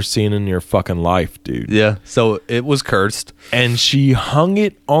ever seen in your fucking life, dude. Yeah. So it was cursed. And she hung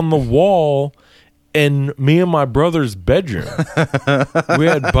it on the wall in me and my brother's bedroom. We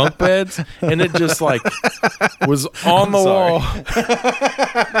had bunk beds, and it just like was on the wall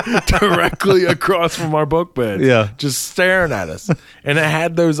directly across from our bunk beds. Yeah. Just staring at us. And it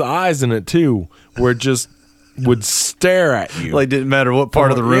had those eyes in it too, where it just would stare at you. Like, didn't matter what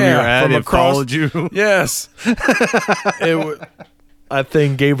part of the room you're at, it followed you. Yes. That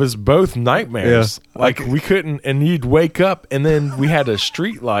thing gave us both nightmares. Yeah. Like, we couldn't, and you'd wake up, and then we had a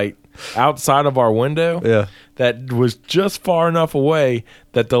street light outside of our window that was just far enough away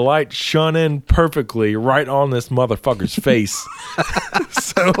that the light shone in perfectly right on this motherfucker's face.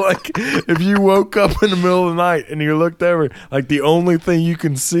 So, like, if you woke up in the middle of the night and you looked over, like, the only thing you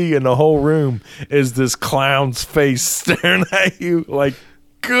can see in the whole room is this clown's face staring at you. Like,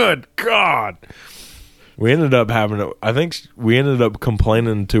 good God. We ended up I think we ended up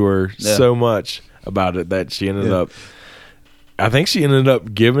complaining to her so much about it that she ended up, I think she ended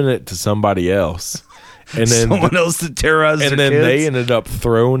up giving it to somebody else. And then someone else to terrorize their kids. They ended up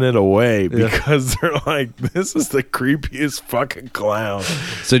throwing it away because they're like, this is the creepiest fucking clown.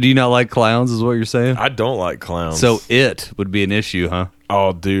 So do you not like clowns is what you're saying? I don't like clowns. So it would be an issue, huh?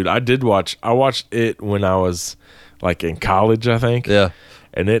 Oh, dude, I watched it when I was like in college, I think. Yeah.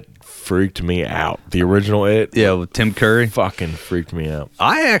 And it freaked me out. The original It. Yeah, with Tim Curry. Fucking freaked me out.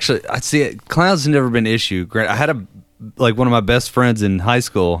 I see it. Clowns have never been an issue. I had one of my best friends in high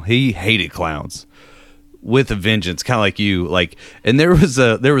school. He hated clowns with a vengeance, kind of like you. Like, and there was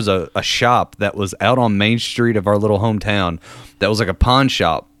a shop that was out on Main Street of our little hometown that was like a pawn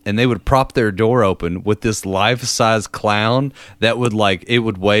shop. And they would prop their door open with this life-size clown that would it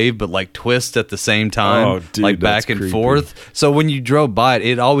would wave but like twist at the same time, oh, dude, like back and creepy. forth. So when you drove by it,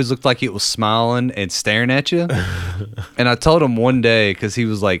 it always looked like it was smiling and staring at you. And I told him one day because he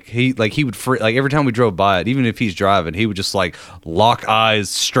was he would every time we drove by it, even if he's driving, he would just lock eyes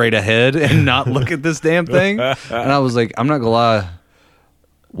straight ahead and not look at this damn thing. And I was like, I'm not gonna lie.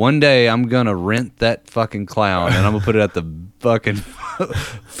 One day I'm gonna rent that fucking clown and I'm gonna put it at the fucking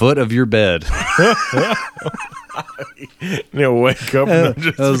foot of your bed. Wake up.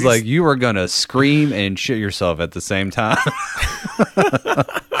 And I was like, you are gonna scream and shit yourself at the same time.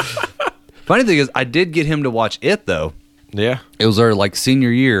 Funny thing is, I did get him to watch it though. Yeah, it was our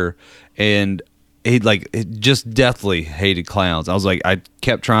senior year, and he just deathly hated clowns. I was like, I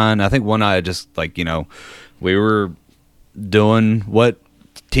kept trying. I think one night I just we were doing what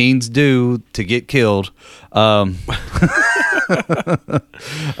teens do to get killed. And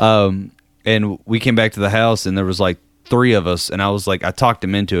we came back to the house and there was 3 of us, and I was I talked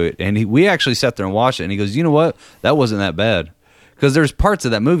him into it, and we actually sat there and watched it, and he goes, you know what? That wasn't that bad. Because there's parts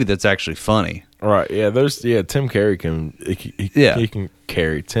of that movie that's actually funny. Right. Yeah, Tim Curry can he can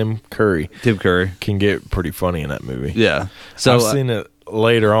carry. Tim Curry can get pretty funny in that movie. Yeah. So I've seen it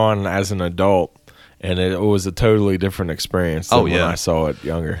later on as an adult, and it was a totally different experience than when I saw it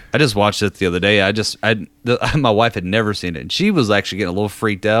younger. I just watched it the other day. My wife had never seen it, and she was actually getting a little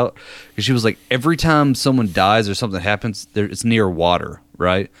freaked out because she was like, every time someone dies or something happens, it's near water,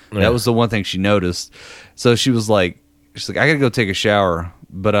 right? Yeah. That was the one thing she noticed. So she was like, I got to go take a shower,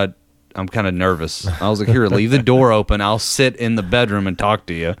 but I'm kind of nervous. I was like, here, leave the door open. I'll sit in the bedroom and talk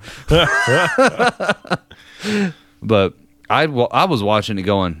to you. But I was watching it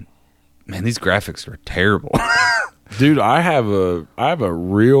going, man, these graphics are terrible. Dude, I have a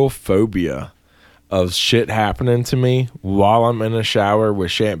real phobia of shit happening to me while I'm in a shower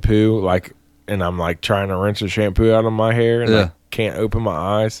with shampoo, and I'm trying to rinse the shampoo out of my hair, and I can't open my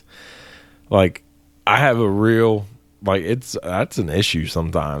eyes. I have a real like that's an issue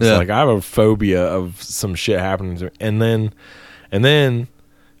sometimes. Yeah. Like I have a phobia of some shit happening to me. And then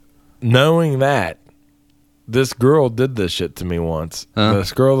knowing that this girl did this shit to me once.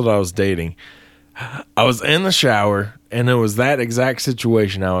 This girl that I was dating, I was in the shower and it was that exact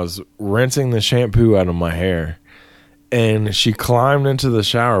situation. I was rinsing the shampoo out of my hair and she climbed into the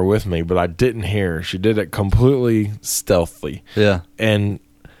shower with me, but I didn't hear her. She did it completely stealthily. Yeah. And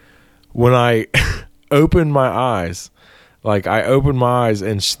when I opened my eyes,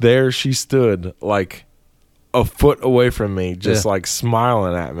 and there she stood like a foot away from me, just like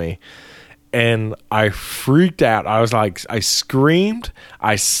smiling at me. And I freaked out. I was like, I screamed,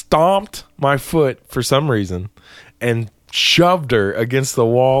 I stomped my foot for some reason and shoved her against the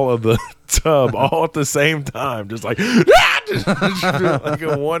wall of the tub all at the same time. Just like, just like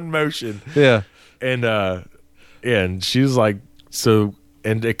in one motion. Yeah. And she was like, so,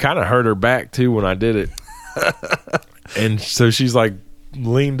 and it kind of hurt her back too when I did it. And so she's like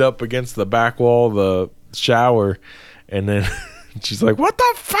leaned up against the back wall of the shower, and then she's like, what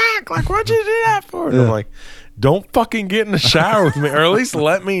the fuck? Like, what'd you do that for? And I'm like, don't fucking get in the shower with me, or at least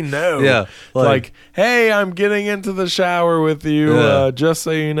let me know. Yeah. Like, hey, I'm getting into the shower with you. Just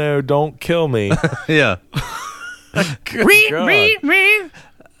so you know, don't kill me. Yeah. God.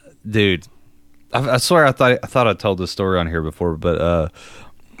 Dude, I swear I thought I told this story on here before, but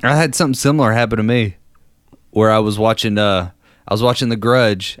I had something similar happen to me where I was watching The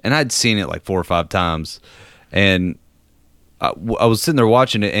Grudge, and I'd seen it like 4 or 5 times, and I was sitting there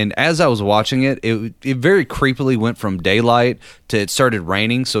watching it, and as I was watching it, it very creepily went from daylight to it started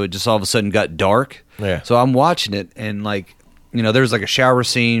raining, so it just all of a sudden got dark. Yeah. So I'm watching it, and like, you know, there's like a shower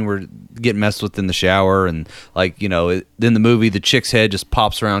scene where getting messed with in the shower, and like, you know, in the movie, the chick's head just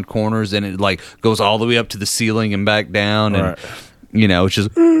pops around corners, and it like goes all the way up to the ceiling and back down, and you know, it's just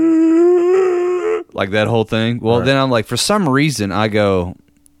like that whole thing. Well, then I'm like, for some reason,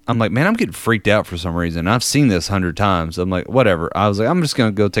 I'm like, man, I'm getting freaked out for some reason. I've seen this 100 times. I'm like, whatever. I was like, I'm just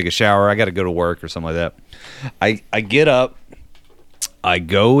gonna go take a shower. I got to go to work or something like that. I get up, I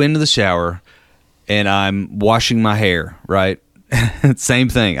go into the shower, and I'm washing my hair, right? Same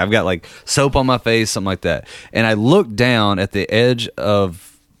thing. I've got like soap on my face, something like that. And I look down at the edge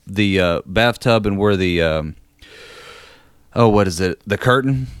of the bathtub and where the what is it? The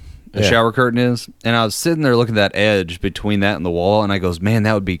curtain, the shower curtain is. And I was sitting there looking at that edge between that and the wall, and I goes, man,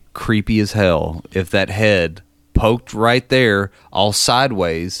 that would be creepy as hell if that head poked right there all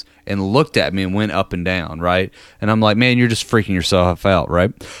sideways and looked at me and went up and down, right? And I'm like, man, you're just freaking yourself out,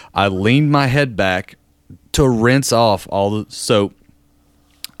 right? I leaned my head back to rinse off all the soap.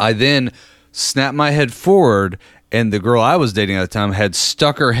 I then snapped my head forward, and the girl I was dating at the time had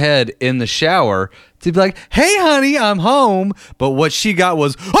stuck her head in the shower to be like, hey, honey, I'm home. But what she got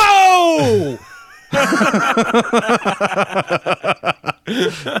was, oh!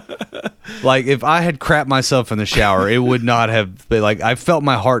 Like, if I had crapped myself in the shower, it would not have been like, I felt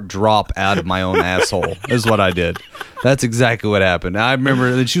my heart drop out of my own asshole, is what I did. That's exactly what happened. I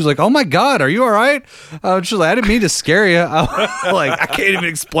remember that she was like, oh my God, are you all right? She was like, I didn't mean to scare you. I can't even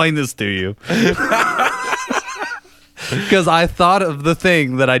explain this to you. Because I thought of the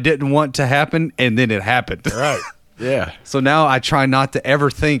thing that I didn't want to happen, and then it happened. Right. Yeah. So now I try not to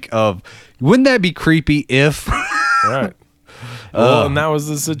ever think of, wouldn't that be creepy if... Right. Well, and that was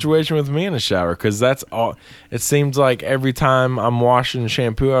the situation with me in the shower, because that's all. It seems like every time I'm washing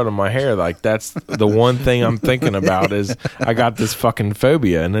shampoo out of my hair, like that's the one thing I'm thinking about is I got this fucking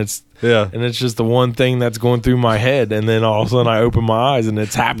phobia, and it's just the one thing that's going through my head, and then all of a sudden I open my eyes and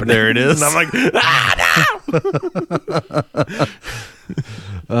it's happening. There it is, and I'm like,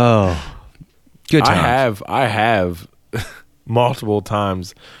 no. Oh, good times. I have multiple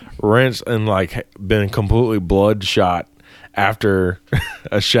times rinsed and like been completely bloodshot after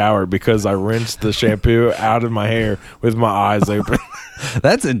a shower because I rinsed the shampoo out of my hair with my eyes open.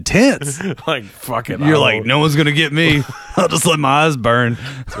 That's intense. Like, fuck it. You're like, no one's gonna get me. I'll just let my eyes burn.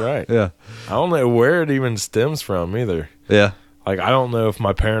 That's right. Yeah. I don't know where it even stems from either. Yeah. Like, I don't know if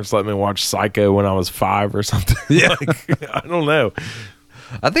my parents let me watch Psycho when I was 5 or something. Yeah. Like, I don't know.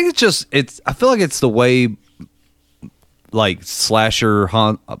 I think I feel like it's the way like slasher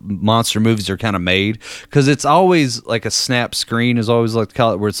monster movies are kind of made, because it's always like a snap screen is always like to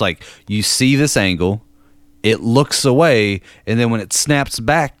call it, where it's like you see this angle, it looks away, and then when it snaps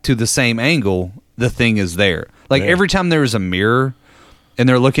back to the same angle, the thing is there. Like every time there is a mirror and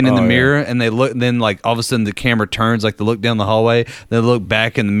they're looking in the mirror and they look, and then like all of a sudden the camera turns, like they look down the hallway, they look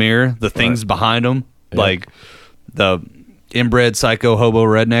back in the mirror, the thing's behind them, like the inbred psycho hobo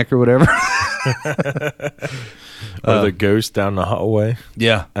redneck or whatever. Or the ghost down the hallway.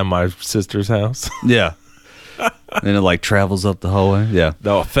 Yeah. At my sister's house. Yeah. And it like travels up the hallway. Yeah.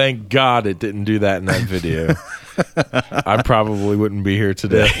 No, thank God it didn't do that in that video. I probably wouldn't be here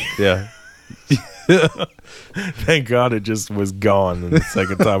today. Yeah. Thank God it just was gone the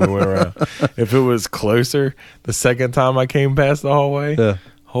second time we went around. If it was closer the second time I came past the hallway,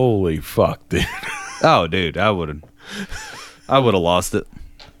 holy fuck, dude. Oh, dude, I would have lost it.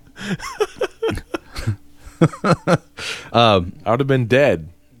 I would have been dead.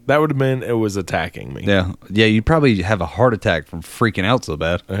 That would have been it was attacking me. Yeah. Yeah, you'd probably have a heart attack from freaking out so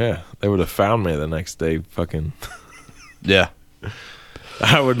bad. Yeah, they would have found me the next day. Fucking. Yeah.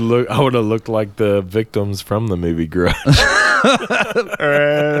 I would have looked like the victims from the movie Grudge.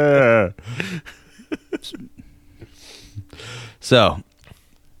 So,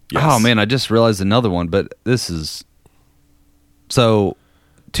 Yes. oh man, I just realized another one, but this is so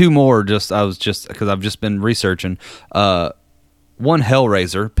two more. Because I've just been researching. One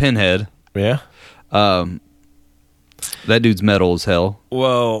Hellraiser, Pinhead. Yeah. That dude's metal as hell.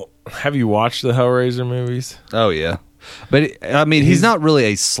 Well, have you watched the Hellraiser movies? Oh yeah, but I mean, he's not really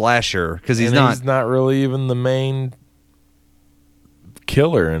a slasher because he's not. He's not really even the main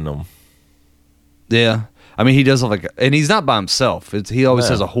killer in them. Yeah. I mean, he does have and he's not by himself. He always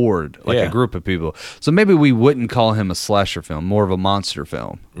has a horde, a group of people. So maybe we wouldn't call him a slasher film, more of a monster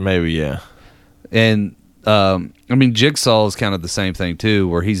film. Maybe, yeah. And I mean, Jigsaw is kind of the same thing too,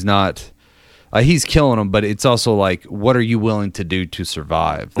 where he's not, he's killing them, but it's also like, what are you willing to do to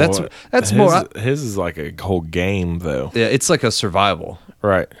survive? That's more. His is like a whole game, though. Yeah, it's like a survival.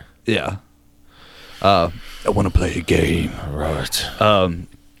 Right. Yeah. I want to play a game. Right.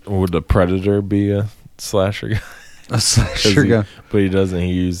 Would the Predator be a slasher guy? A slasher guy. But he doesn't.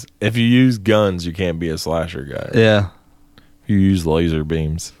 If you use guns, you can't be a slasher guy. Yeah. You use laser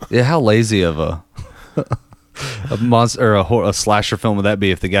beams. Yeah, how lazy of a monster or a slasher film would that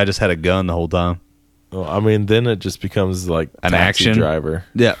be if the guy just had a gun the whole time? Well, I mean, then it just becomes like an Taxi action driver.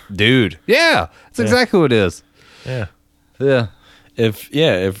 Yeah, dude. Yeah, that's exactly what it is. Yeah, yeah.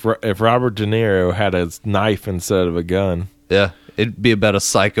 If Robert De Niro had a knife instead of a gun, yeah, it'd be about a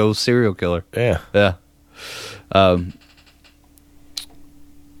psycho serial killer. Yeah, yeah.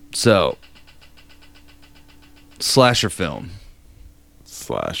 So, slasher film.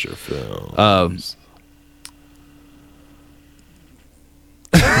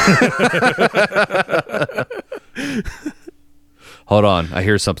 Hold on, I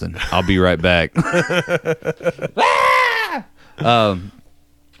hear something. I'll be right back.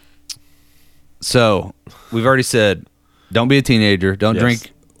 So we've already said, don't be a teenager, don't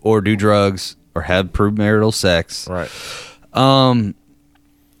drink or do drugs or have premarital sex. Right. And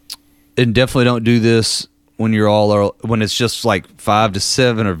definitely don't do this when when it's just like 5 to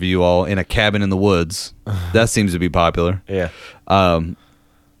 7 of you all in a cabin in the woods. That seems to be popular. Yeah.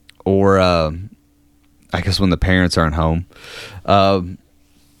 Or I guess when the parents aren't home.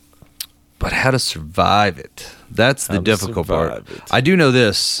 But how to survive it? That's the difficult part. I do know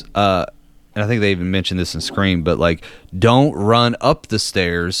this, and I think they even mentioned this in Scream, but like, don't run up the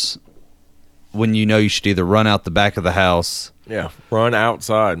stairs when you know you should either run out the back of the house. Yeah, run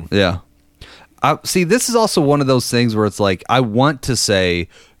outside. Yeah. See, this is also one of those things where it's like, I want to say,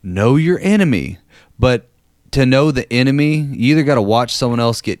 know your enemy, but to know the enemy, you either got to watch someone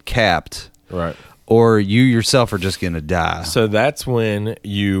else get capped. Right. Or you yourself are just going to die. So that's when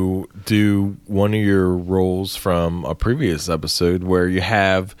you do one of your roles from a previous episode where you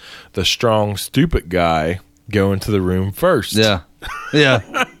have the strong, stupid guy go into the room first. Yeah.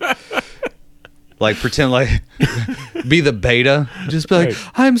 Yeah. Like pretend like be the beta. Just be like,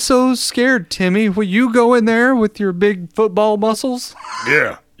 I'm so scared, Timmy. Will you go in there with your big football muscles?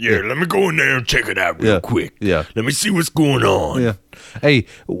 Yeah. Let me go in there and check it out real quick. Yeah. Let me see what's going on. Yeah. Hey,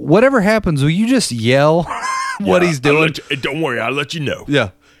 whatever happens, will you just yell what he's doing? Don't worry, I'll let you know.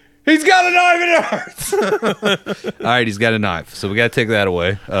 Yeah. He's got a knife and it hurts. All right, he's got a knife, so we got to take that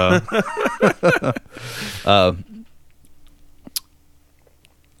away.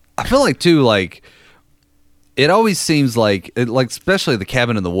 I feel like too, like it always seems like especially the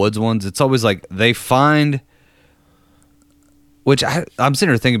cabin in the woods ones. It's always like they find, which I'm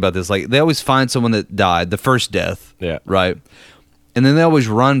sitting here thinking about this. Like they always find someone that died, the first death, right, and then they always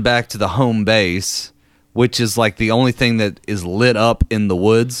run back to the home base, which is like the only thing that is lit up in the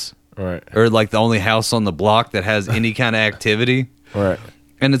woods, right, or like the only house on the block that has any kind of activity, right.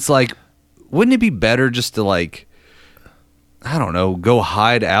 And it's like, wouldn't it be better just to like, I don't know, go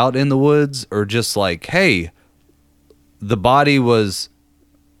hide out in the woods, or just like, hey, the body was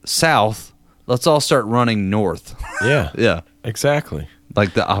south, let's all start running north. Yeah. Yeah. Exactly.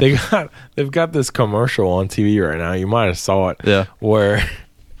 Like they've got this commercial on TV right now. You might have saw it. Yeah. Where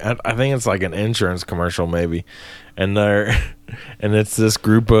I think it's like an insurance commercial maybe, and it's this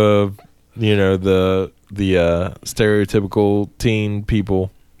group of the stereotypical teen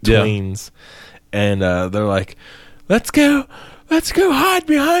people, tweens, and they're like, let's go hide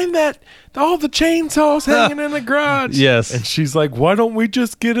behind all the chainsaws hanging in the garage. Yes. And she's like, why don't we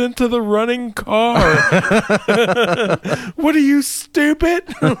just get into the running car? What are you, stupid?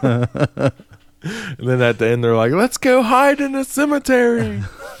 And then at the end they're like, let's go hide in a cemetery.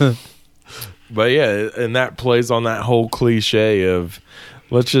 But yeah, and that plays on that whole cliche of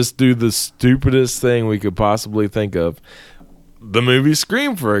let's just do the stupidest thing we could possibly think of. The movie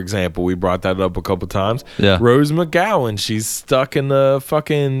Scream, for example, we brought that up a couple times. Yeah. Rose McGowan, she's stuck in the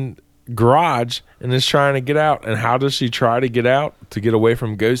fucking garage and is trying to get out. And how does she try to get out to get away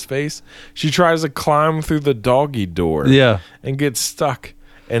from Ghostface? She tries to climb through the doggy door. Yeah. And gets stuck.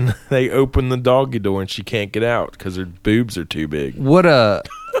 And they open the doggy door and she can't get out because her boobs are too big. I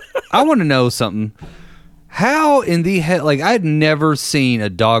want to know something. How in the heck, like, I'd never seen a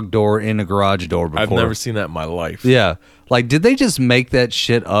dog door in a garage door before. I've never seen that in my life. Yeah. Like, did they just make that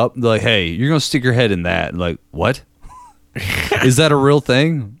shit up? Like, hey, you're going to stick your head in that. Like, what? Is that a real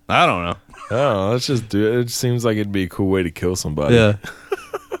thing? I don't know. Oh, let's just do it. It seems like it'd be a cool way to kill somebody. Yeah.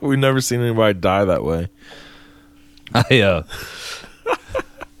 We've never seen anybody die that way.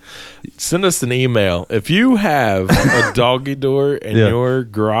 Send us an email. If you have a doggy door in your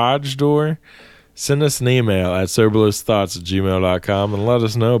garage door, send us an email at soberlessthoughts@gmail.com and let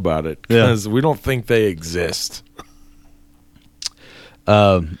us know about it. Because we don't think they exist.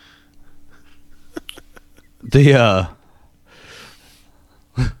 I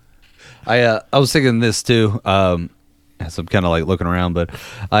was thinking this too, as I'm kind of like looking around, but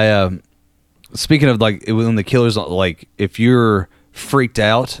speaking of like when the killers, like if you're freaked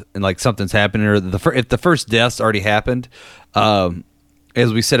out and like something's happening, or if the first death's already happened,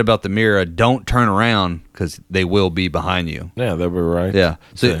 as we said about the mirror, don't turn around because they will be behind you. Yeah, they'll be right. Yeah.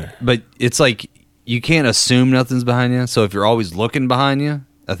 So, but it's like you can't assume nothing's behind you. So if you're always looking behind you,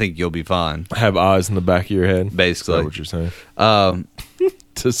 I think you'll be fine. Have eyes in the back of your head. Basically, is that what you're saying?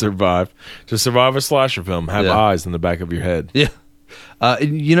 To survive a slasher film, have eyes in the back of your head. Yeah.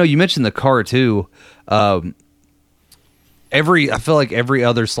 You mentioned the car too. I feel like every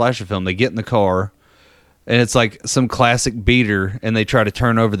other slasher film, they get in the car and it's like some classic beater and they try to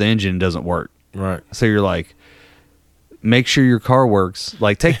turn over the engine, and it doesn't work. Right. So you're like, make sure your car works.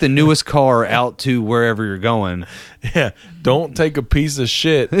 Like, take the newest car out to wherever you're going. Yeah. Don't take a piece of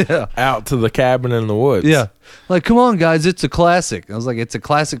shit out to the cabin in the woods. Yeah. Like, come on, guys, it's a classic. I was like, it's a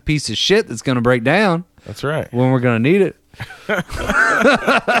classic piece of shit that's going to break down. That's right. When we're going to need it.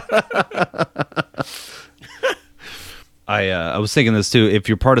 I was thinking this too. If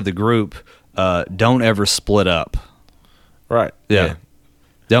you're part of the group, don't ever split up. Right. Yeah.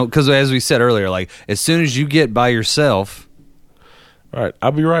 Don't, because as we said earlier, like as soon as you get by yourself, right,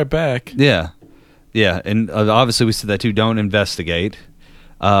 I'll be right back. Yeah, and obviously we said that too. Don't investigate.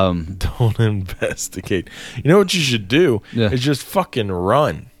 Don't investigate. You know what you should do is just fucking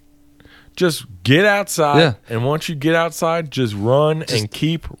run. Just get outside, and once you get outside, just run and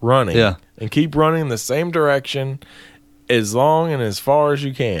keep running. Yeah, and keep running in the same direction as long and as far as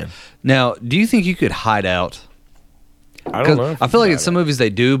you can. Now, do you think you could hide out? I don't know. I feel like in some movies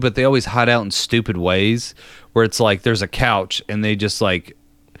they do, but they always hide out in stupid ways where it's like there's a couch and they just like,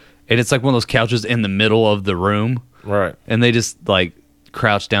 and it's like one of those couches in the middle of the room. Right. And they just like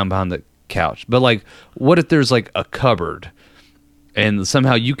crouch down behind the couch. But like, what if there's like a cupboard and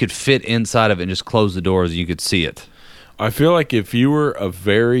somehow you could fit inside of it and just close the doors and you could see it? I feel like if you were a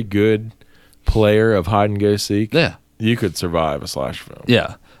very good player of hide and go seek, you could survive a slasher film.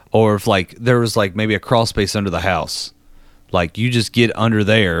 Yeah. Or if like there was like maybe a crawl space under the house. Like, you just get under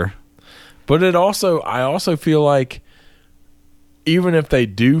there. But I also feel like even if they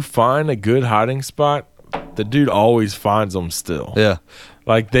do find a good hiding spot, the dude always finds them still. Yeah.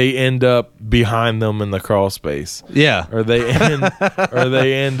 Like, they end up behind them in the crawl space. Yeah. Or they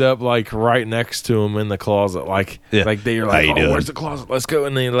end up like right next to them in the closet. Like they're like, where's the closet? Let's go.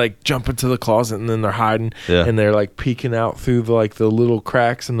 And they like jump into the closet and then they're hiding and they're like peeking out through the little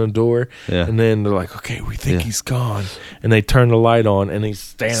cracks in the door. Yeah. And then they're like, okay, we think he's gone. And they turn the light on and he's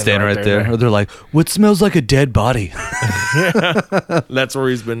standing right there. Or they're like, what smells like a dead body? That's where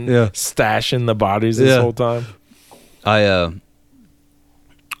he's been stashing the bodies this whole time.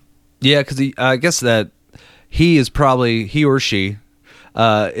 Yeah, because I guess that he or she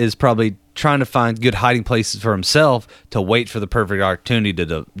is probably trying to find good hiding places for himself to wait for the perfect opportunity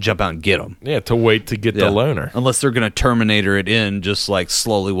to jump out and get them. Yeah, to wait to get the loner. Unless they're going to Terminator it in, just like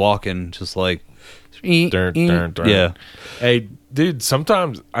slowly walking, just like... Dun. Yeah. Hey, dude,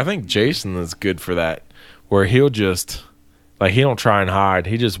 sometimes I think Jason is good for that, where he'll just... Like, he don't try and hide.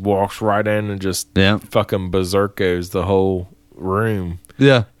 He just walks right in and just fucking berserkos the whole room.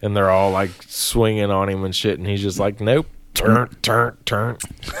 Yeah. And they're all, like, swinging on him and shit, and he's just like, nope. Turn.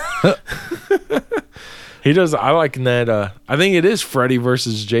 He does. I like that. I think it is Freddy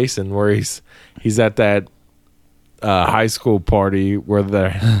versus Jason, where he's at that high school party where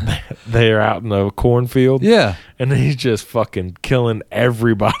they're out in the cornfield. Yeah, and he's just fucking killing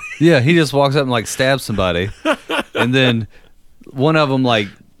everybody. Yeah, he just walks up and like stabs somebody, and then one of them like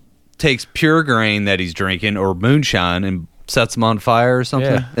takes pure grain that he's drinking or moonshine and sets him on fire or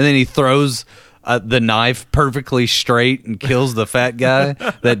something, and then he throws the knife perfectly straight and kills the fat guy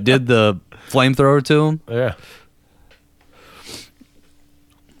that did the flamethrower to him. Yeah.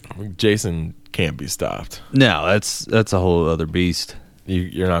 Jason can't be stopped. No, that's a whole other beast.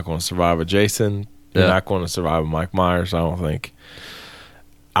 You're not going to survive a Jason. You're not going to survive a Mike Myers, I don't think.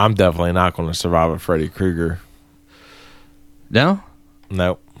 I'm definitely not going to survive a Freddy Krueger. No?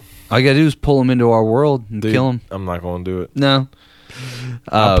 Nope. All you got to do is pull him into our world and kill him. I'm not going to do it. No.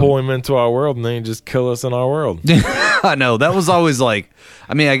 I'll pull him into our world and then he just kill us in our world. I know. That was always like,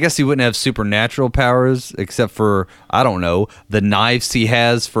 I mean, I guess he wouldn't have supernatural powers except for, I don't know, the knives he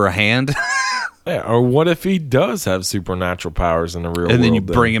has for a hand. Yeah, or what if he does have supernatural powers in the real world? And then you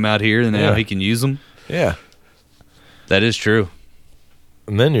bring him out here and now he can use them? Yeah. That is true.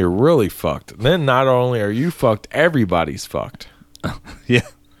 And then you're really fucked. Then not only are you fucked, everybody's fucked. Yeah.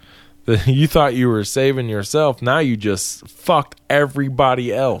 You thought you were saving yourself. Now you just fucked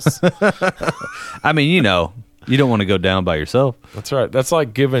everybody else. I mean, you know, you don't want to go down by yourself. That's right. That's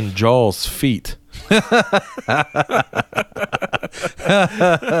like giving Jaws feet.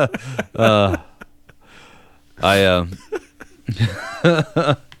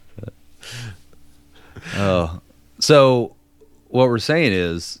 So what we're saying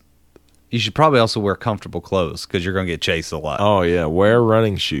is you should probably also wear comfortable clothes because you're going to get chased a lot. Oh, yeah. Wear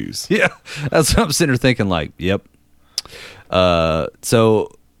running shoes. Yeah. That's what I'm sitting there thinking, like, yep. So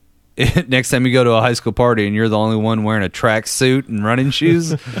next time you go to a high school party and you're the only one wearing a track suit and running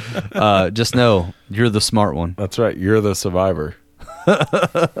shoes, just know you're the smart one. That's right. You're the survivor.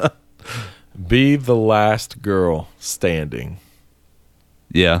 Be the last girl standing.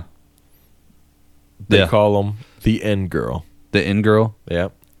 Yeah. They call them the end girl. The end girl?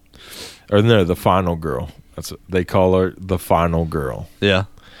 Yep. Or no, the final girl. That's what they call her, the final girl. Yeah.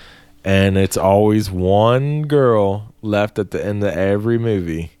 And it's always one girl left at the end of every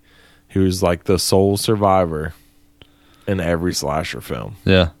movie who's like the sole survivor in every slasher film.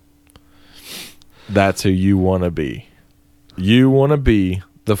 Yeah. That's who you want to be. You want to be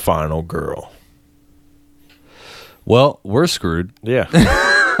the final girl. Well, we're screwed. Yeah.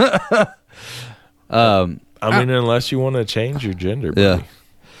 I mean, unless you want to change your gender, buddy. Yeah.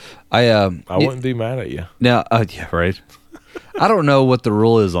 I wouldn't be mad at you. Now, yeah, right. I don't know what the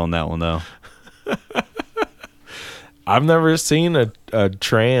rule is on that one, though. I've never seen a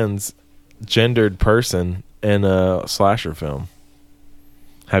transgendered person in a slasher film.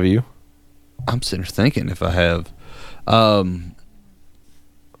 Have you? I'm sitting here thinking if I have.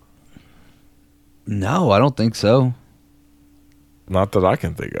 No, I don't think so. Not that I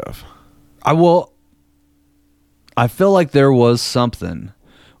can think of. I feel like there was something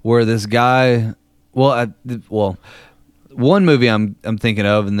where this guy, one movie I'm thinking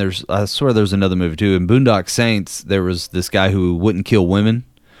of, and I swear there's another movie too. In Boondock Saints, there was this guy who wouldn't kill women,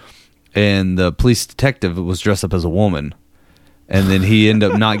 and the police detective was dressed up as a woman, and then he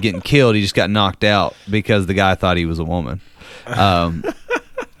ended up not getting killed. He just got knocked out because the guy thought he was a woman.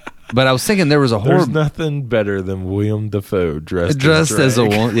 But I was thinking there was a horror. There's nothing better than William Dafoe dressed as a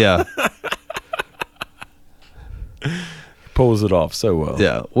woman. Yeah. Pulls it off so well.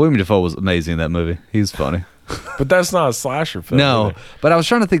 Yeah, William Dafoe was amazing in that movie. He's funny. But that's not a slasher film. No, either. but I was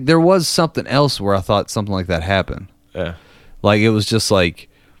trying to think. There was something else where I thought something like that happened. Yeah. Like it was just like.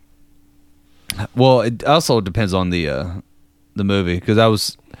 Well, it also depends on the movie because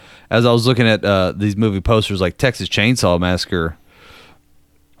as I was looking at these movie posters like Texas Chainsaw Massacre.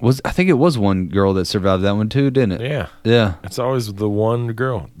 I think it was one girl that survived that one too, didn't it? Yeah. Yeah. It's always the one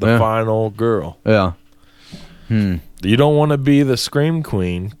girl, the final girl. Yeah. You don't want to be the scream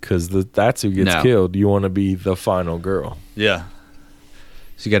queen because that's who gets killed. You want to be the final girl. Yeah.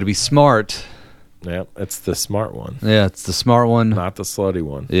 So you got to be smart. Yeah, it's the smart one. Yeah, it's the smart one. Not the slutty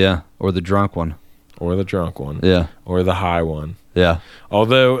one. Yeah, or the drunk one. or the drunk one, Yeah. or the high one. Yeah.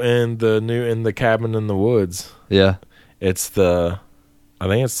 Although in the Cabin in the Woods, Yeah. it's the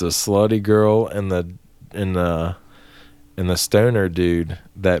slutty girl and the stoner dude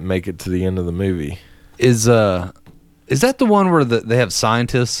that make it to the end of the movie. Is that the one where they have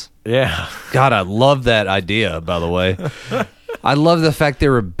scientists? Yeah. God, I love that idea, by the way. I love the fact they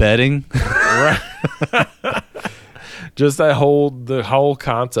were betting. Right. Just the whole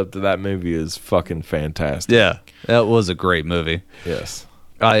concept of that movie is fucking fantastic. Yeah. That was a great movie. Yes.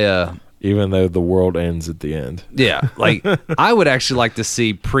 Even though the world ends at the end. Yeah. Like, I would actually like to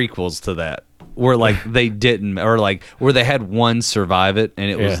see prequels to that. Where like they didn't, or like where they had one survive it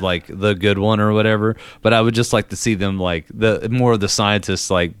and it was like the good one or whatever. But I would just like to see them like more of the scientists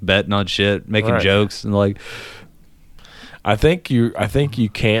like betting on shit, making jokes, and like. I think you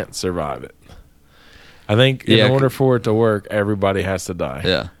can't survive it. I think in order for it to work, everybody has to die.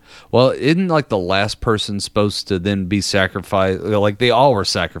 Yeah. Well, isn't like the last person supposed to then be sacrificed? Like they all were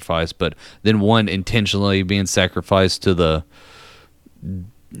sacrificed, but then one intentionally being sacrificed to the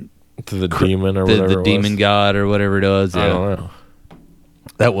demon or whatever the demon god or whatever it was. Yeah. I don't know.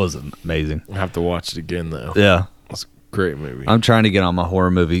 That was amazing. I have to watch it again though. Yeah, it's a great movie. I'm trying to get on my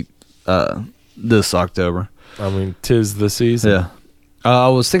horror movie this October. I mean, 'tis the season. Yeah. I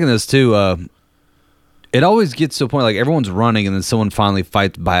was thinking this too. It always gets to a point like everyone's running and then someone finally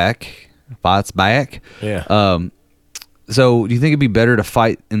fights back. Yeah. So do you think it'd be better to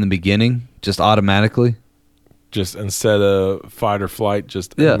fight in the beginning, just automatically? Just instead of fight or flight,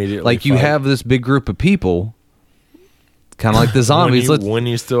 just immediately like you fight. have this big group of people, kind of like the zombies. when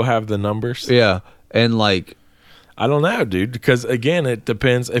you still have the numbers. Yeah, and like... I don't know, dude, because again, it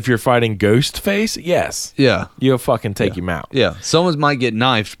depends. If you're fighting Ghostface, yes. Yeah. You'll fucking take him out. Yeah. Someone might get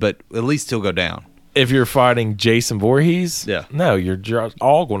knifed, but at least he'll go down. If you're fighting Jason Voorhees, no, you're just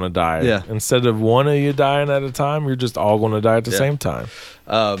all going to die. Yeah. Instead of one of you dying at a time, you're just all going to die at the same time.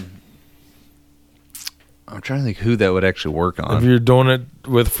 I'm trying to think who that would actually work on. If you're doing it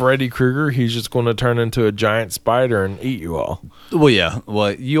with Freddy Krueger, he's just going to turn into a giant spider and eat you all. Well, yeah.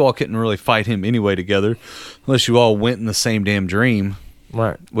 Well, you all couldn't really fight him anyway together unless you all went in the same damn dream.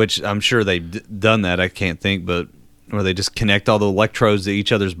 Right. Which I'm sure they've done that. I can't think, but where they just connect all the electrodes to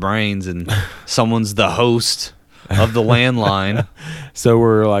each other's brains and someone's the host of the landline. So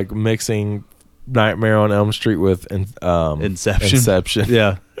we're like mixing Nightmare on Elm Street with Inception.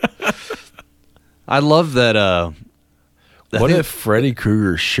 Yeah. I love that. What if Freddy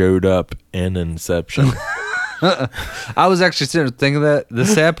Krueger showed up in Inception? I was actually sitting there thinking that. The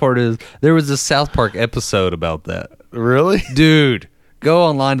sad part is there was a South Park episode about that. Really? Dude, go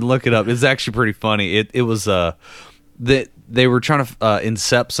online and look it up. It's actually pretty funny. It was that they were trying to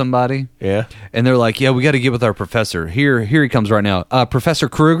incept somebody. Yeah. And they're like, yeah, we got to get with our professor. Here he comes right now. Professor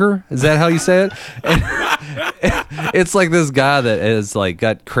Krueger? Is that how you say it? And it's like this guy that has like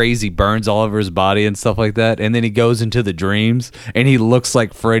got crazy burns all over his body and stuff like that. And then he goes into the dreams and he looks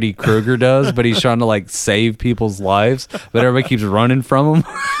like Freddy Krueger does, but he's trying to like save people's lives. But everybody keeps running from him.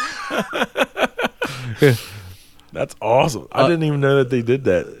 That's awesome. I didn't even know that they did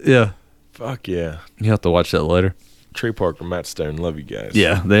that. Yeah. Fuck yeah. You have to watch that later. Trey Parker, Matt Stone, love you guys.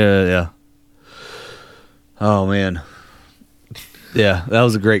 Yeah, yeah. Oh man, yeah, that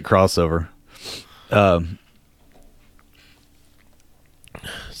was a great crossover. So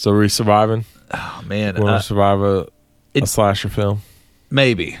are we surviving? Oh man, Want to survive a slasher film?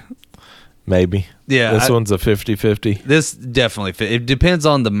 Maybe. Yeah, this one's a 50-50. This definitely fit. It depends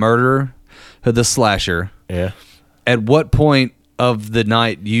on the murderer, the slasher. Yeah. At what point of the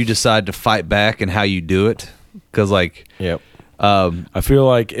night you decide to fight back and how you do it? Because like, yep. I feel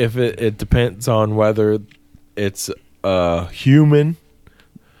like if it depends on whether it's a human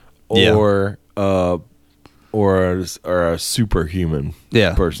or a superhuman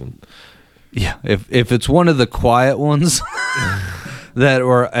person. Yeah, if it's one of the quiet ones that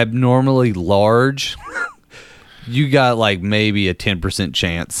are abnormally large, you got like maybe a 10%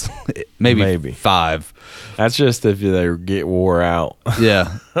 chance, maybe 5. That's just if they get wore out.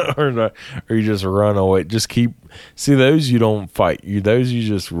 Yeah. or you just run away. Just see those you don't fight. Those you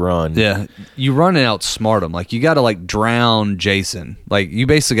just run. Yeah. You run and outsmart them. Like you got to like drown Jason. Like you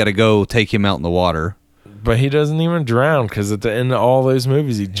basically got to go take him out in the water. But he doesn't even drown because at the end of all those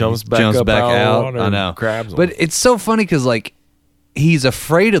movies, he jumps back out of the water I know. And grabs him. But it's so funny because like he's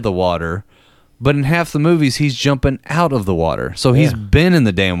afraid of the water. But in half the movies, he's jumping out of the water. So he's been in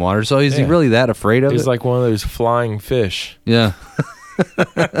the damn water. So is he really that afraid of it? He's like one of those flying fish. Yeah.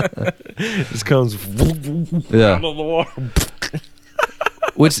 Just comes out of the water.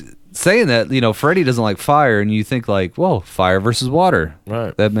 Which, saying that, Freddy doesn't like fire. And you think like, whoa, fire versus water.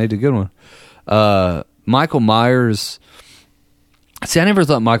 Right. That made a good one. Michael Myers. See, I never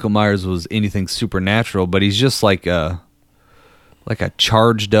thought Michael Myers was anything supernatural, but he's just like a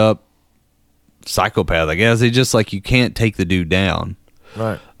charged up psychopath, I guess. He's just like, you can't take the dude down.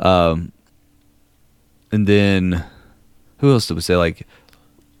 Right. And then who else did we say? Like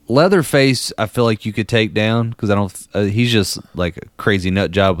Leatherface, I feel like you could take down because I don't. He's just like a crazy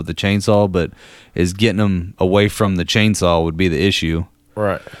nut job with the chainsaw, but is getting him away from the chainsaw would be the issue.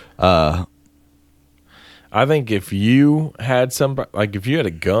 Right. I think if you had somebody, like if you had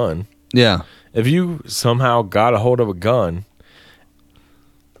a gun, Yeah. if you somehow got a hold of a gun,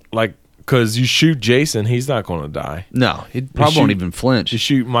 like, because you shoot Jason, he's not going to die. No, he probably won't even flinch. You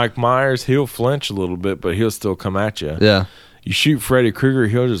shoot Mike Myers, he'll flinch a little bit, but he'll still come at you. Yeah. You shoot Freddy Krueger,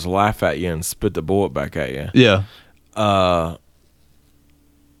 he'll just laugh at you and spit the bullet back at you. Yeah.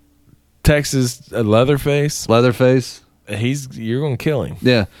 Texas Leatherface, you're going to kill him.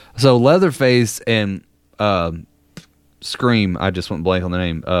 Yeah. So Leatherface and Scream, I just went blank on the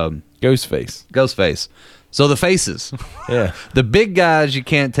name. Ghostface. So the faces. Yeah. The big guys you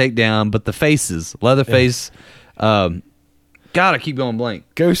can't take down, but the faces. Leatherface. God, I keep going blank.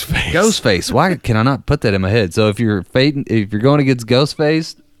 Ghostface. Why can I not put that in my head? So if you're going against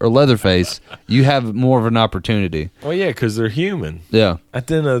Ghostface or Leatherface, you have more of an opportunity. Well, yeah, because they're human. Yeah. At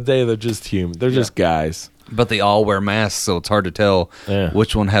the end of the day, they're just human. They're just guys. But they all wear masks, so it's hard to tell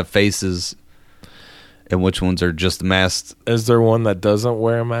which one have faces and which ones are just masked. Is there one that doesn't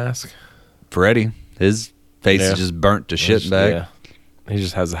wear a mask? Freddy, his face is just burnt to shit back. Yeah. He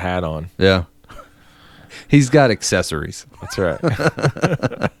just has a hat on. Yeah. He's got accessories. That's right.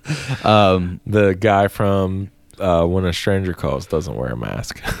 The guy from When a Stranger Calls doesn't wear a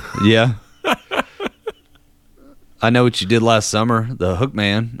mask. Yeah. I know what you did last summer. The Hook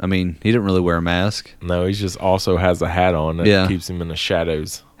Man. I mean, he didn't really wear a mask. No, he just also has a hat on that keeps him in the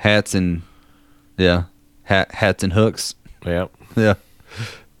shadows. Hats and hats and hooks. Yep. Yeah.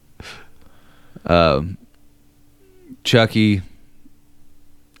 Chucky.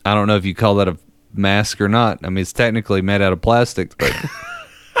 I don't know if you call that a mask or not. I mean, it's technically made out of plastic, but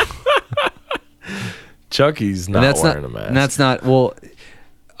Chucky's not wearing a mask. And that's not, well,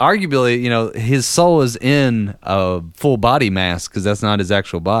 arguably, his soul is in a full body mask because that's not his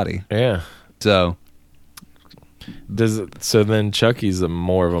actual body. Yeah. So so then Chucky's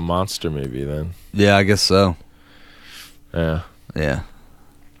more of a monster movie then. Yeah, I guess so. Yeah. Yeah.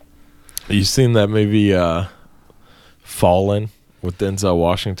 You seen that movie Fallen with Denzel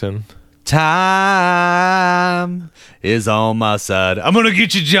Washington? Time is on my side. I'm gonna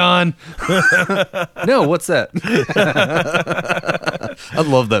get you, John. No, what's that? I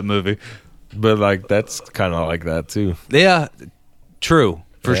love that movie. But like that's kind of like that too. Yeah, true,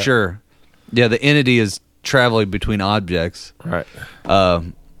 for sure. Yeah, the entity is traveling between objects. Right.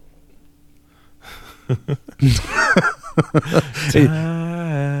 Time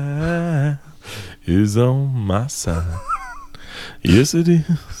is on my side. Yes, it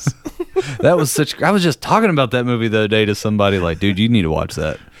is. That was such. I was just talking about that movie the other day to somebody. Like, dude, you need to watch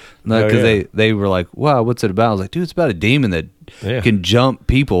that. Because they were like, "Wow, what's it about?" I was like, "Dude, it's about a demon that can jump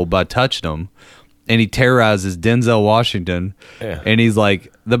people by touching them." And he terrorizes Denzel Washington. Yeah. And he's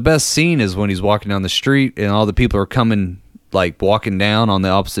like, the best scene is when he's walking down the street and all the people are coming, like walking down on the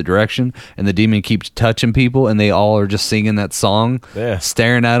opposite direction, and the demon keeps touching people, and they all are just singing that song,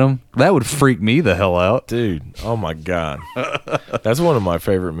 staring at him. That would freak me the hell out, dude. Oh my god, that's one of my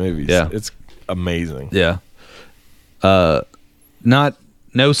favorite movies. Yeah, it's amazing. Yeah. No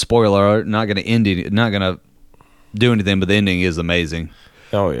spoiler alert. Not gonna end it. Not gonna do anything, but the ending is amazing.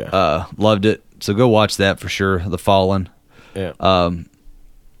 Oh yeah. Loved it. So go watch that for sure. The Fallen. Yeah.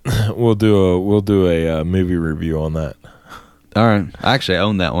 We'll do a movie review on that. All right. I actually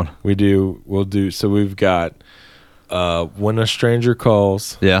own that one. We'll do. So we've got When a Stranger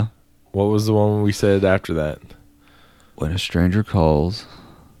Calls. Yeah. What was the one we said after that? When a Stranger Calls.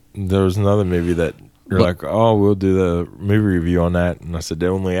 There was another movie that you're like, oh, we'll do the movie review on that. And I said,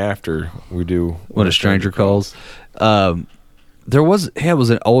 only after we do When a Stranger Calls. There was, it was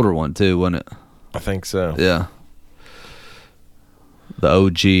an older one too, wasn't it? I think so. Yeah. The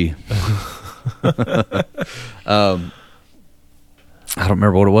OG. I don't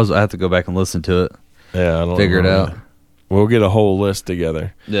remember what it was. I have to go back and listen to it. Yeah, I don't figure it out. We'll get a whole list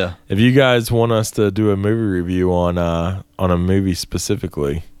together. Yeah. If you guys want us to do a movie review on a movie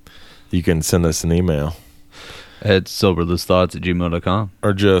specifically, you can send us an email at soberlesthoughts@gmail.com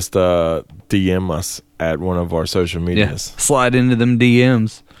or just DM us at one of our social medias. Yeah. Slide into them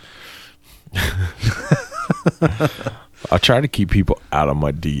DMs. I try to keep people out of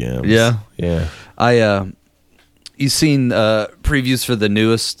my DMs. Yeah. Yeah. you've seen previews for the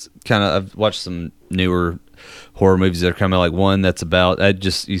newest kind of. I've watched some newer horror movies that are coming. Like one that's about.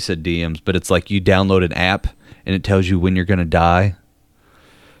 You said DMs, but it's like you download an app and it tells you when you're gonna die.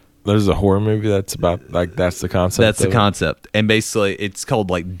 There's a horror movie that's about like that's the concept. That's the concept, and basically it's called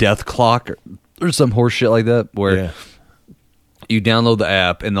like Death Clock or some horse shit like that, where you download the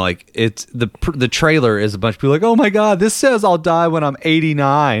app and like it's the trailer is a bunch of people like, oh my god, this says I'll die when I'm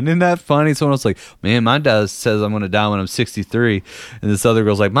 89. Isn't that funny? Someone else like, man, mine says I'm gonna die when I'm 63, and this other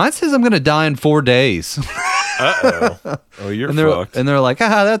girl's like, mine says I'm gonna die in 4 days. Uh-oh. Oh, you're fucked. And they're like,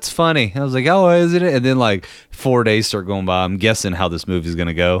 that's funny. I was like, oh, isn't it? And then like 4 days start going by. I'm guessing how this movie's going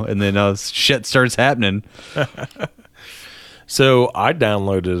to go. And then shit starts happening. So I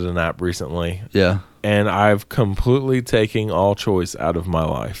downloaded an app recently. Yeah. And I've completely taken all choice out of my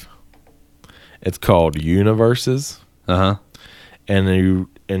life. It's called Universes. Uh-huh. And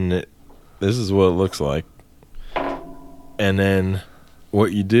this is what it looks like. And then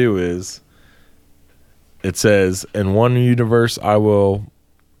what you do is it says, in one universe, I will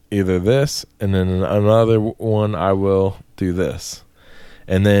either this, and then in another one, I will do this.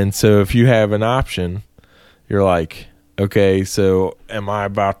 And then, so if you have an option, you're like, okay, so am I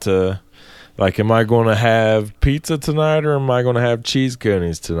going to have pizza tonight, or am I going to have cheese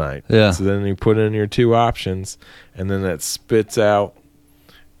conies tonight? Yeah. So then you put in your two options, and then that spits out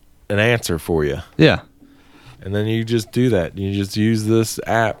an answer for you. Yeah. And then you just do that. You just use this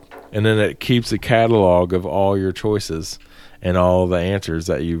app. And then it keeps a catalog of all your choices and all the answers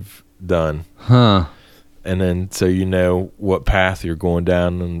that you've done. Huh. And then so you know what path you're going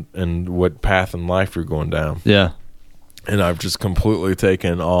down and what path in life you're going down. Yeah. And I've just completely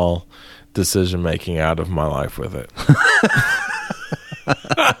taken all decision making out of my life with it.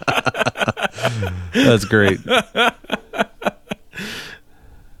 That's great.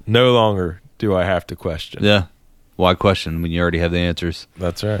 No longer do I have to question. Yeah. Why question when you already have the answers?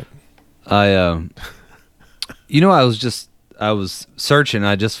 That's right. I was searching.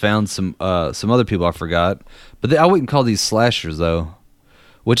 I just found some other people I forgot, but I wouldn't call these slashers though.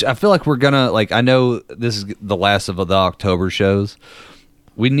 Which I feel like we're gonna like. I know this is the last of the October shows.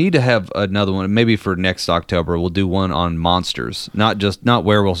 We need to have another one, maybe for next October. We'll do one on monsters, not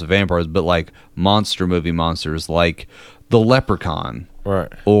werewolves and vampires, but like monster movie monsters, like the Leprechaun,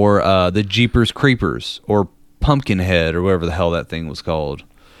 right, or the Jeepers Creepers, or Pumpkinhead, or whatever the hell that thing was called.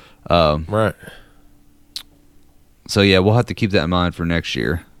 Right. So yeah, we'll have to keep that in mind for next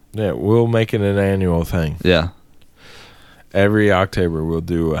year. Yeah, we'll make it an annual thing. Yeah. Every October we'll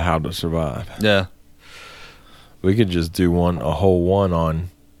do a How to Survive. Yeah. We could just do a whole one on.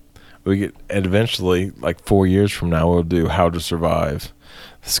 And eventually, like 4 years from now, we'll do How to Survive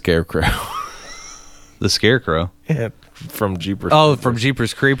the Scarecrow. The Scarecrow? Yeah, from Jeepers. Oh, from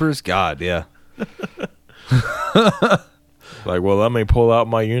Jeepers Creepers? God, yeah. Like, well, let me pull out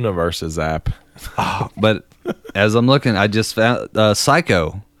my Universes app. But as I'm looking, I just found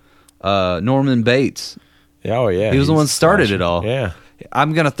Psycho, Norman Bates. Yeah, oh, yeah. He was the one that started it all. Yeah.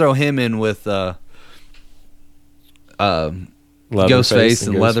 I'm going to throw him in with Ghostface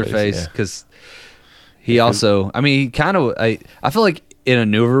and Leatherface, because he also, I mean, he kind of, I feel like in a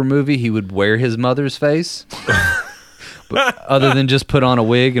newer movie, he would wear his mother's face, but other than just put on a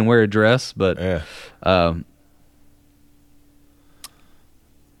wig and wear a dress. But yeah.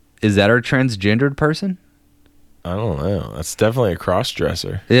 Is that our transgendered person? I don't know. That's definitely a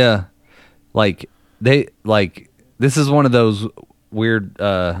cross-dresser. Yeah. This is one of those weird,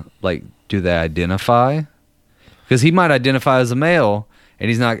 do they identify? Because he might identify as a male, and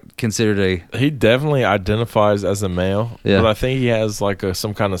he's not considered He definitely identifies as a male, yeah. But I think he has like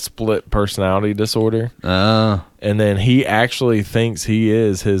some kind of split personality disorder. Oh. And then he actually thinks he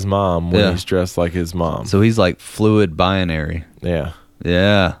is his mom when he's dressed like his mom. So he's like fluid binary. Yeah.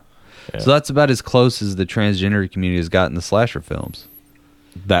 Yeah. So that's about as close as the transgender community has gotten the slasher films.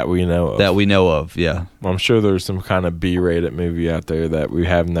 That we know of. Yeah. I'm sure there's some kind of B-rated movie out there that we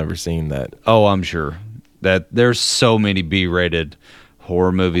have never seen that. Oh, I'm sure. That there's so many B-rated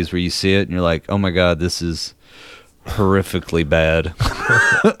horror movies where you see it and you're like, oh my God, this is horrifically bad.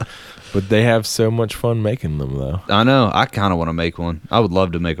 But they have so much fun making them, though. I know. I kind of want to make one. I would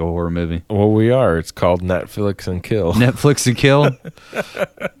love to make a horror movie. Well, we are. It's called Netflix and Kill. Netflix and Kill?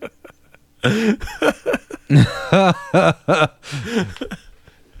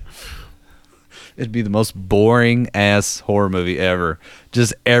 It'd be the most boring ass horror movie ever.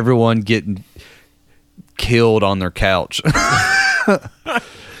 Just everyone getting killed on their couch.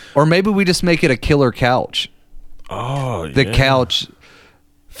 Or maybe we just make it a killer couch. Oh, the couch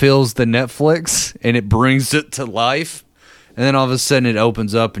fills the Netflix and it brings it to life, and then all of a sudden it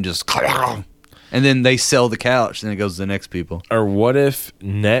opens up and just and then they sell the couch, and it goes to the next people. Or what if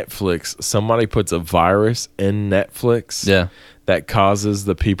Netflix, somebody puts a virus in Netflix that causes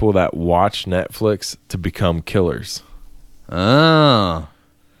the people that watch Netflix to become killers? Oh.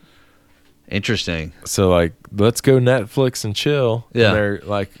 Interesting. So, like, let's go Netflix and chill. Yeah. And they're,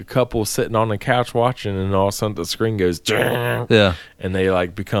 like, a couple sitting on the couch watching, and all of a sudden the screen goes, yeah. And they,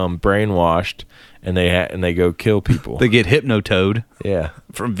 like, become brainwashed, and they go kill people. They get Hypnotoad. Yeah.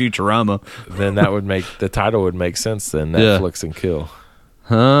 From Futurama. Then that would make, the title would make sense then, Netflix and kill.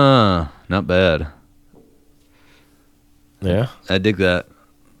 Huh. Not bad. Yeah. I dig that.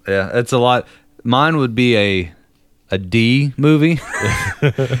 Yeah, it's a lot. Mine would be a D movie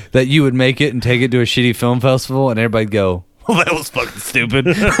that you would make it and take it to a shitty film festival, and everybody'd go, "Well, that was fucking stupid."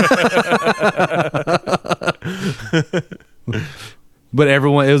 But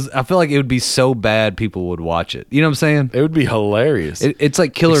everyone, I feel like it would be so bad people would watch it. You know what I'm saying? It would be hilarious. It's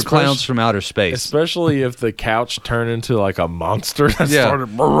like Killer Clowns from Outer Space. Especially if the couch turned into like a monster that started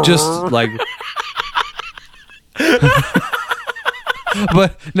just like.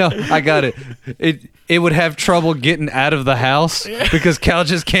 But no, I got it. It would have trouble getting out of the house because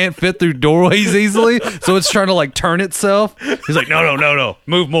couches can't fit through doorways easily. So it's trying to like turn itself. He's like, no,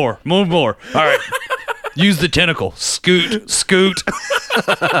 move more. All right, use the tentacle. Scoot.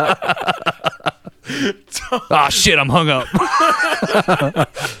 Ah, shit, I'm hung up.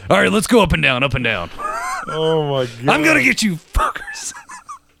 All right, let's go up and down. Oh my god! I'm gonna get you fuckers.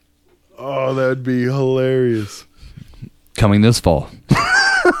 Oh, that'd be hilarious. Coming this fall.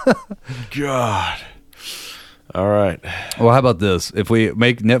 God. All right. Well, how about this? If we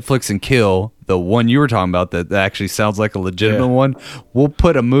make Netflix and kill the one you were talking about that actually sounds like a legitimate one, we'll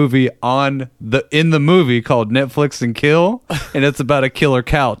put a movie in the movie called Netflix and Kill, and it's about a killer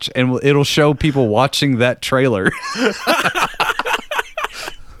couch, and it'll show people watching that trailer.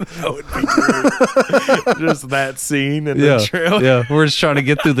 That would be great. Just that scene in the trailer. Yeah, we're just trying to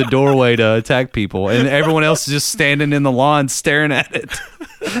get through the doorway to attack people, and everyone else is just standing in the lawn staring at it.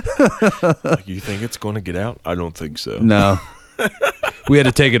 Like, you think it's going to get out? I don't think so. No. We had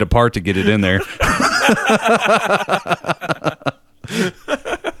to take it apart to get it in there.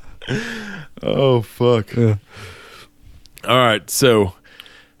 Oh, fuck. Yeah. All right, so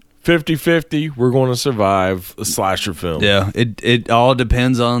 50-50, we're going to survive a slasher film. Yeah, it all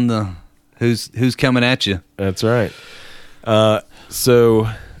depends on who's coming at you. That's right. So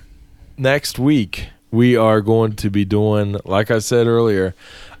next week we are going to be doing, like I said earlier,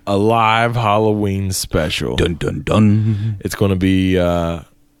 a live Halloween special. Dun dun dun. It's going to be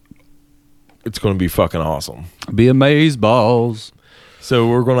fucking awesome. Be amazed, balls. So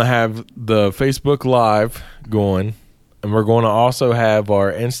we're going to have the Facebook Live going. And we're going to also have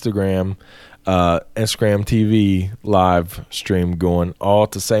our Instagram TV live stream going all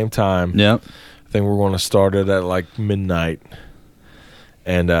at the same time. Yep. I think we're going to start it at like midnight.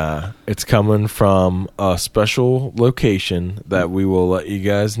 And it's coming from a special location that we will let you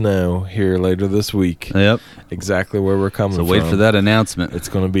guys know here later this week. Yep. Exactly where we're coming from. So wait for that announcement. It's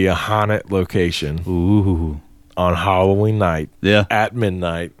going to be a haunted location. Ooh. On Halloween night. Yeah. At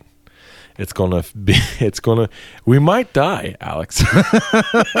midnight. We might die, Alex.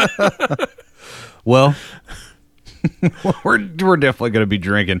 Well, we're definitely going to be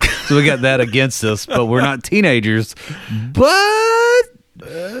drinking. So we got that against us, but we're not teenagers. But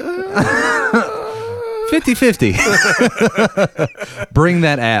 50-50. Bring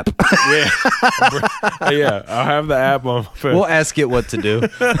that app. Yeah, I'll have the app on my phone. We'll ask it what to do.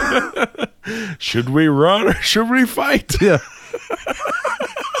 Should we run or should we fight? Yeah.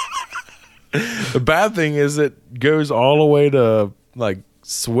 The bad thing is it goes all the way to like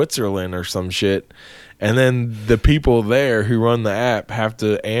Switzerland or some shit, and then the people there who run the app have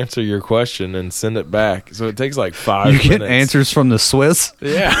to answer your question and send it back. So it takes like 5 minutes. You get answers from the Swiss?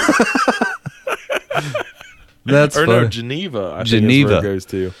 Yeah. That's or funny. no, Geneva. I think is where it goes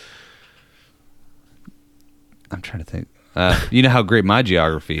to. I'm trying to think. You know how great my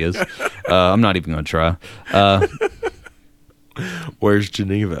geography is. I'm not even going to try. Where's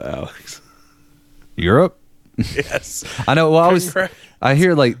Geneva, Alex? Europe? Yes. I know. Well, I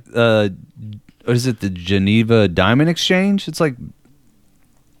hear like, what is it? The Geneva Diamond Exchange? It's like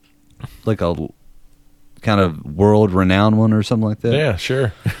a kind of world renowned one or something like that. Yeah,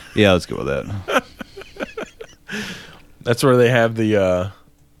 sure. Yeah, let's go with that. That's where they have the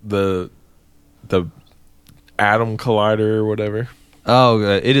atom collider or whatever. Oh,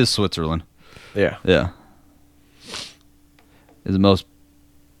 it is Switzerland. Yeah. Yeah. Is the most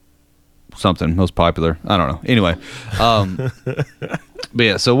popular. I don't know. Anyway, but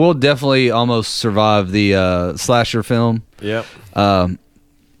yeah, so we'll definitely almost survive the slasher film. Yep.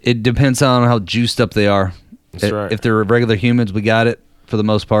 It depends on how juiced up they are. That's right. If they're regular humans, we got it for the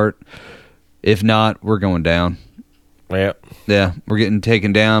most part. If not, we're going down. Yep. Yeah, we're getting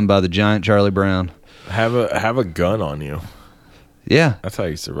taken down by the giant Charlie Brown. Have a gun on you. Yeah. That's how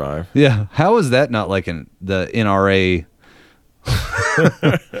you survive. Yeah. How is that not like the NRA?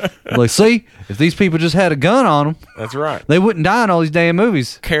 Like, see, if these people just had a gun on them, That's right. they wouldn't die in all these damn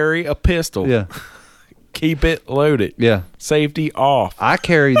movies. Carry a pistol. Yeah. Keep it loaded. Yeah. Safety off. I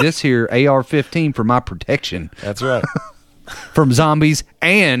carry this here AR-15 for my protection That's right. from zombies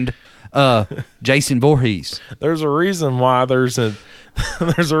and Jason Voorhees. There's a reason why there's a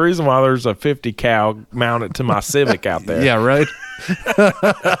 50 cal mounted to my Civic out there. Yeah, right?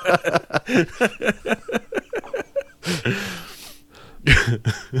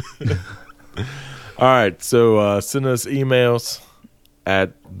 All right, so send us emails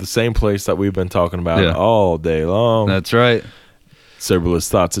at the same place that we've been talking about Yeah. all day long. That's right.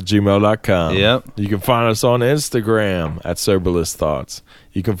 SoberlessThoughts@gmail.com. Yep. You can find us on Instagram at Soberless Thoughts.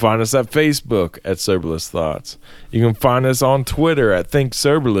 You can find us at Facebook at Soberless Thoughts. You can find us on Twitter at Think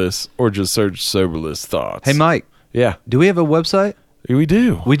Soberless or just search Soberless Thoughts. Hey, Mike, Yeah, do we have a website? we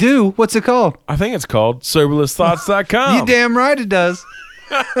do. We do. What's it called? I think it's called SoberlessThoughts.com. You damn right it does.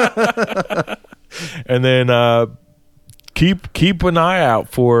 And then keep an eye out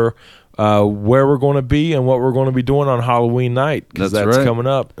for where we're going to be and what we're going to be doing on Halloween night, because That's that's right. coming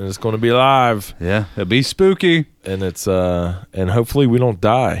up and it's going to be live, Yeah, it'll be spooky. and it's and hopefully we don't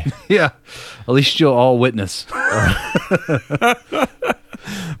die. Yeah, at least you'll all witness.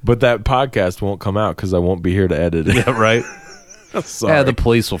 But that podcast won't come out because I won't be here to edit it. Yeah, right. Sorry. Yeah, the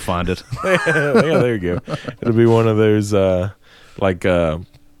police will find it. Yeah, there you go. It'll be one of those like the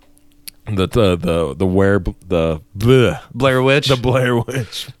Blair Witch. the Blair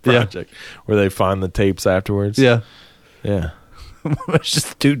Witch Project, where they find the tapes afterwards. Yeah, Yeah. it's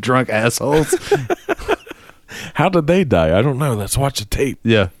just two drunk assholes. How did they die? I don't know. Let's watch the tape.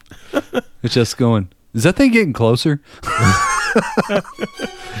 Yeah, it's just going. Is that thing getting closer?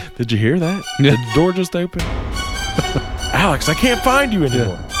 Did you hear that? Yeah. Did the door just open? Alex, I can't find you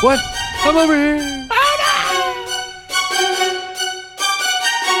anymore. What? I'm over here.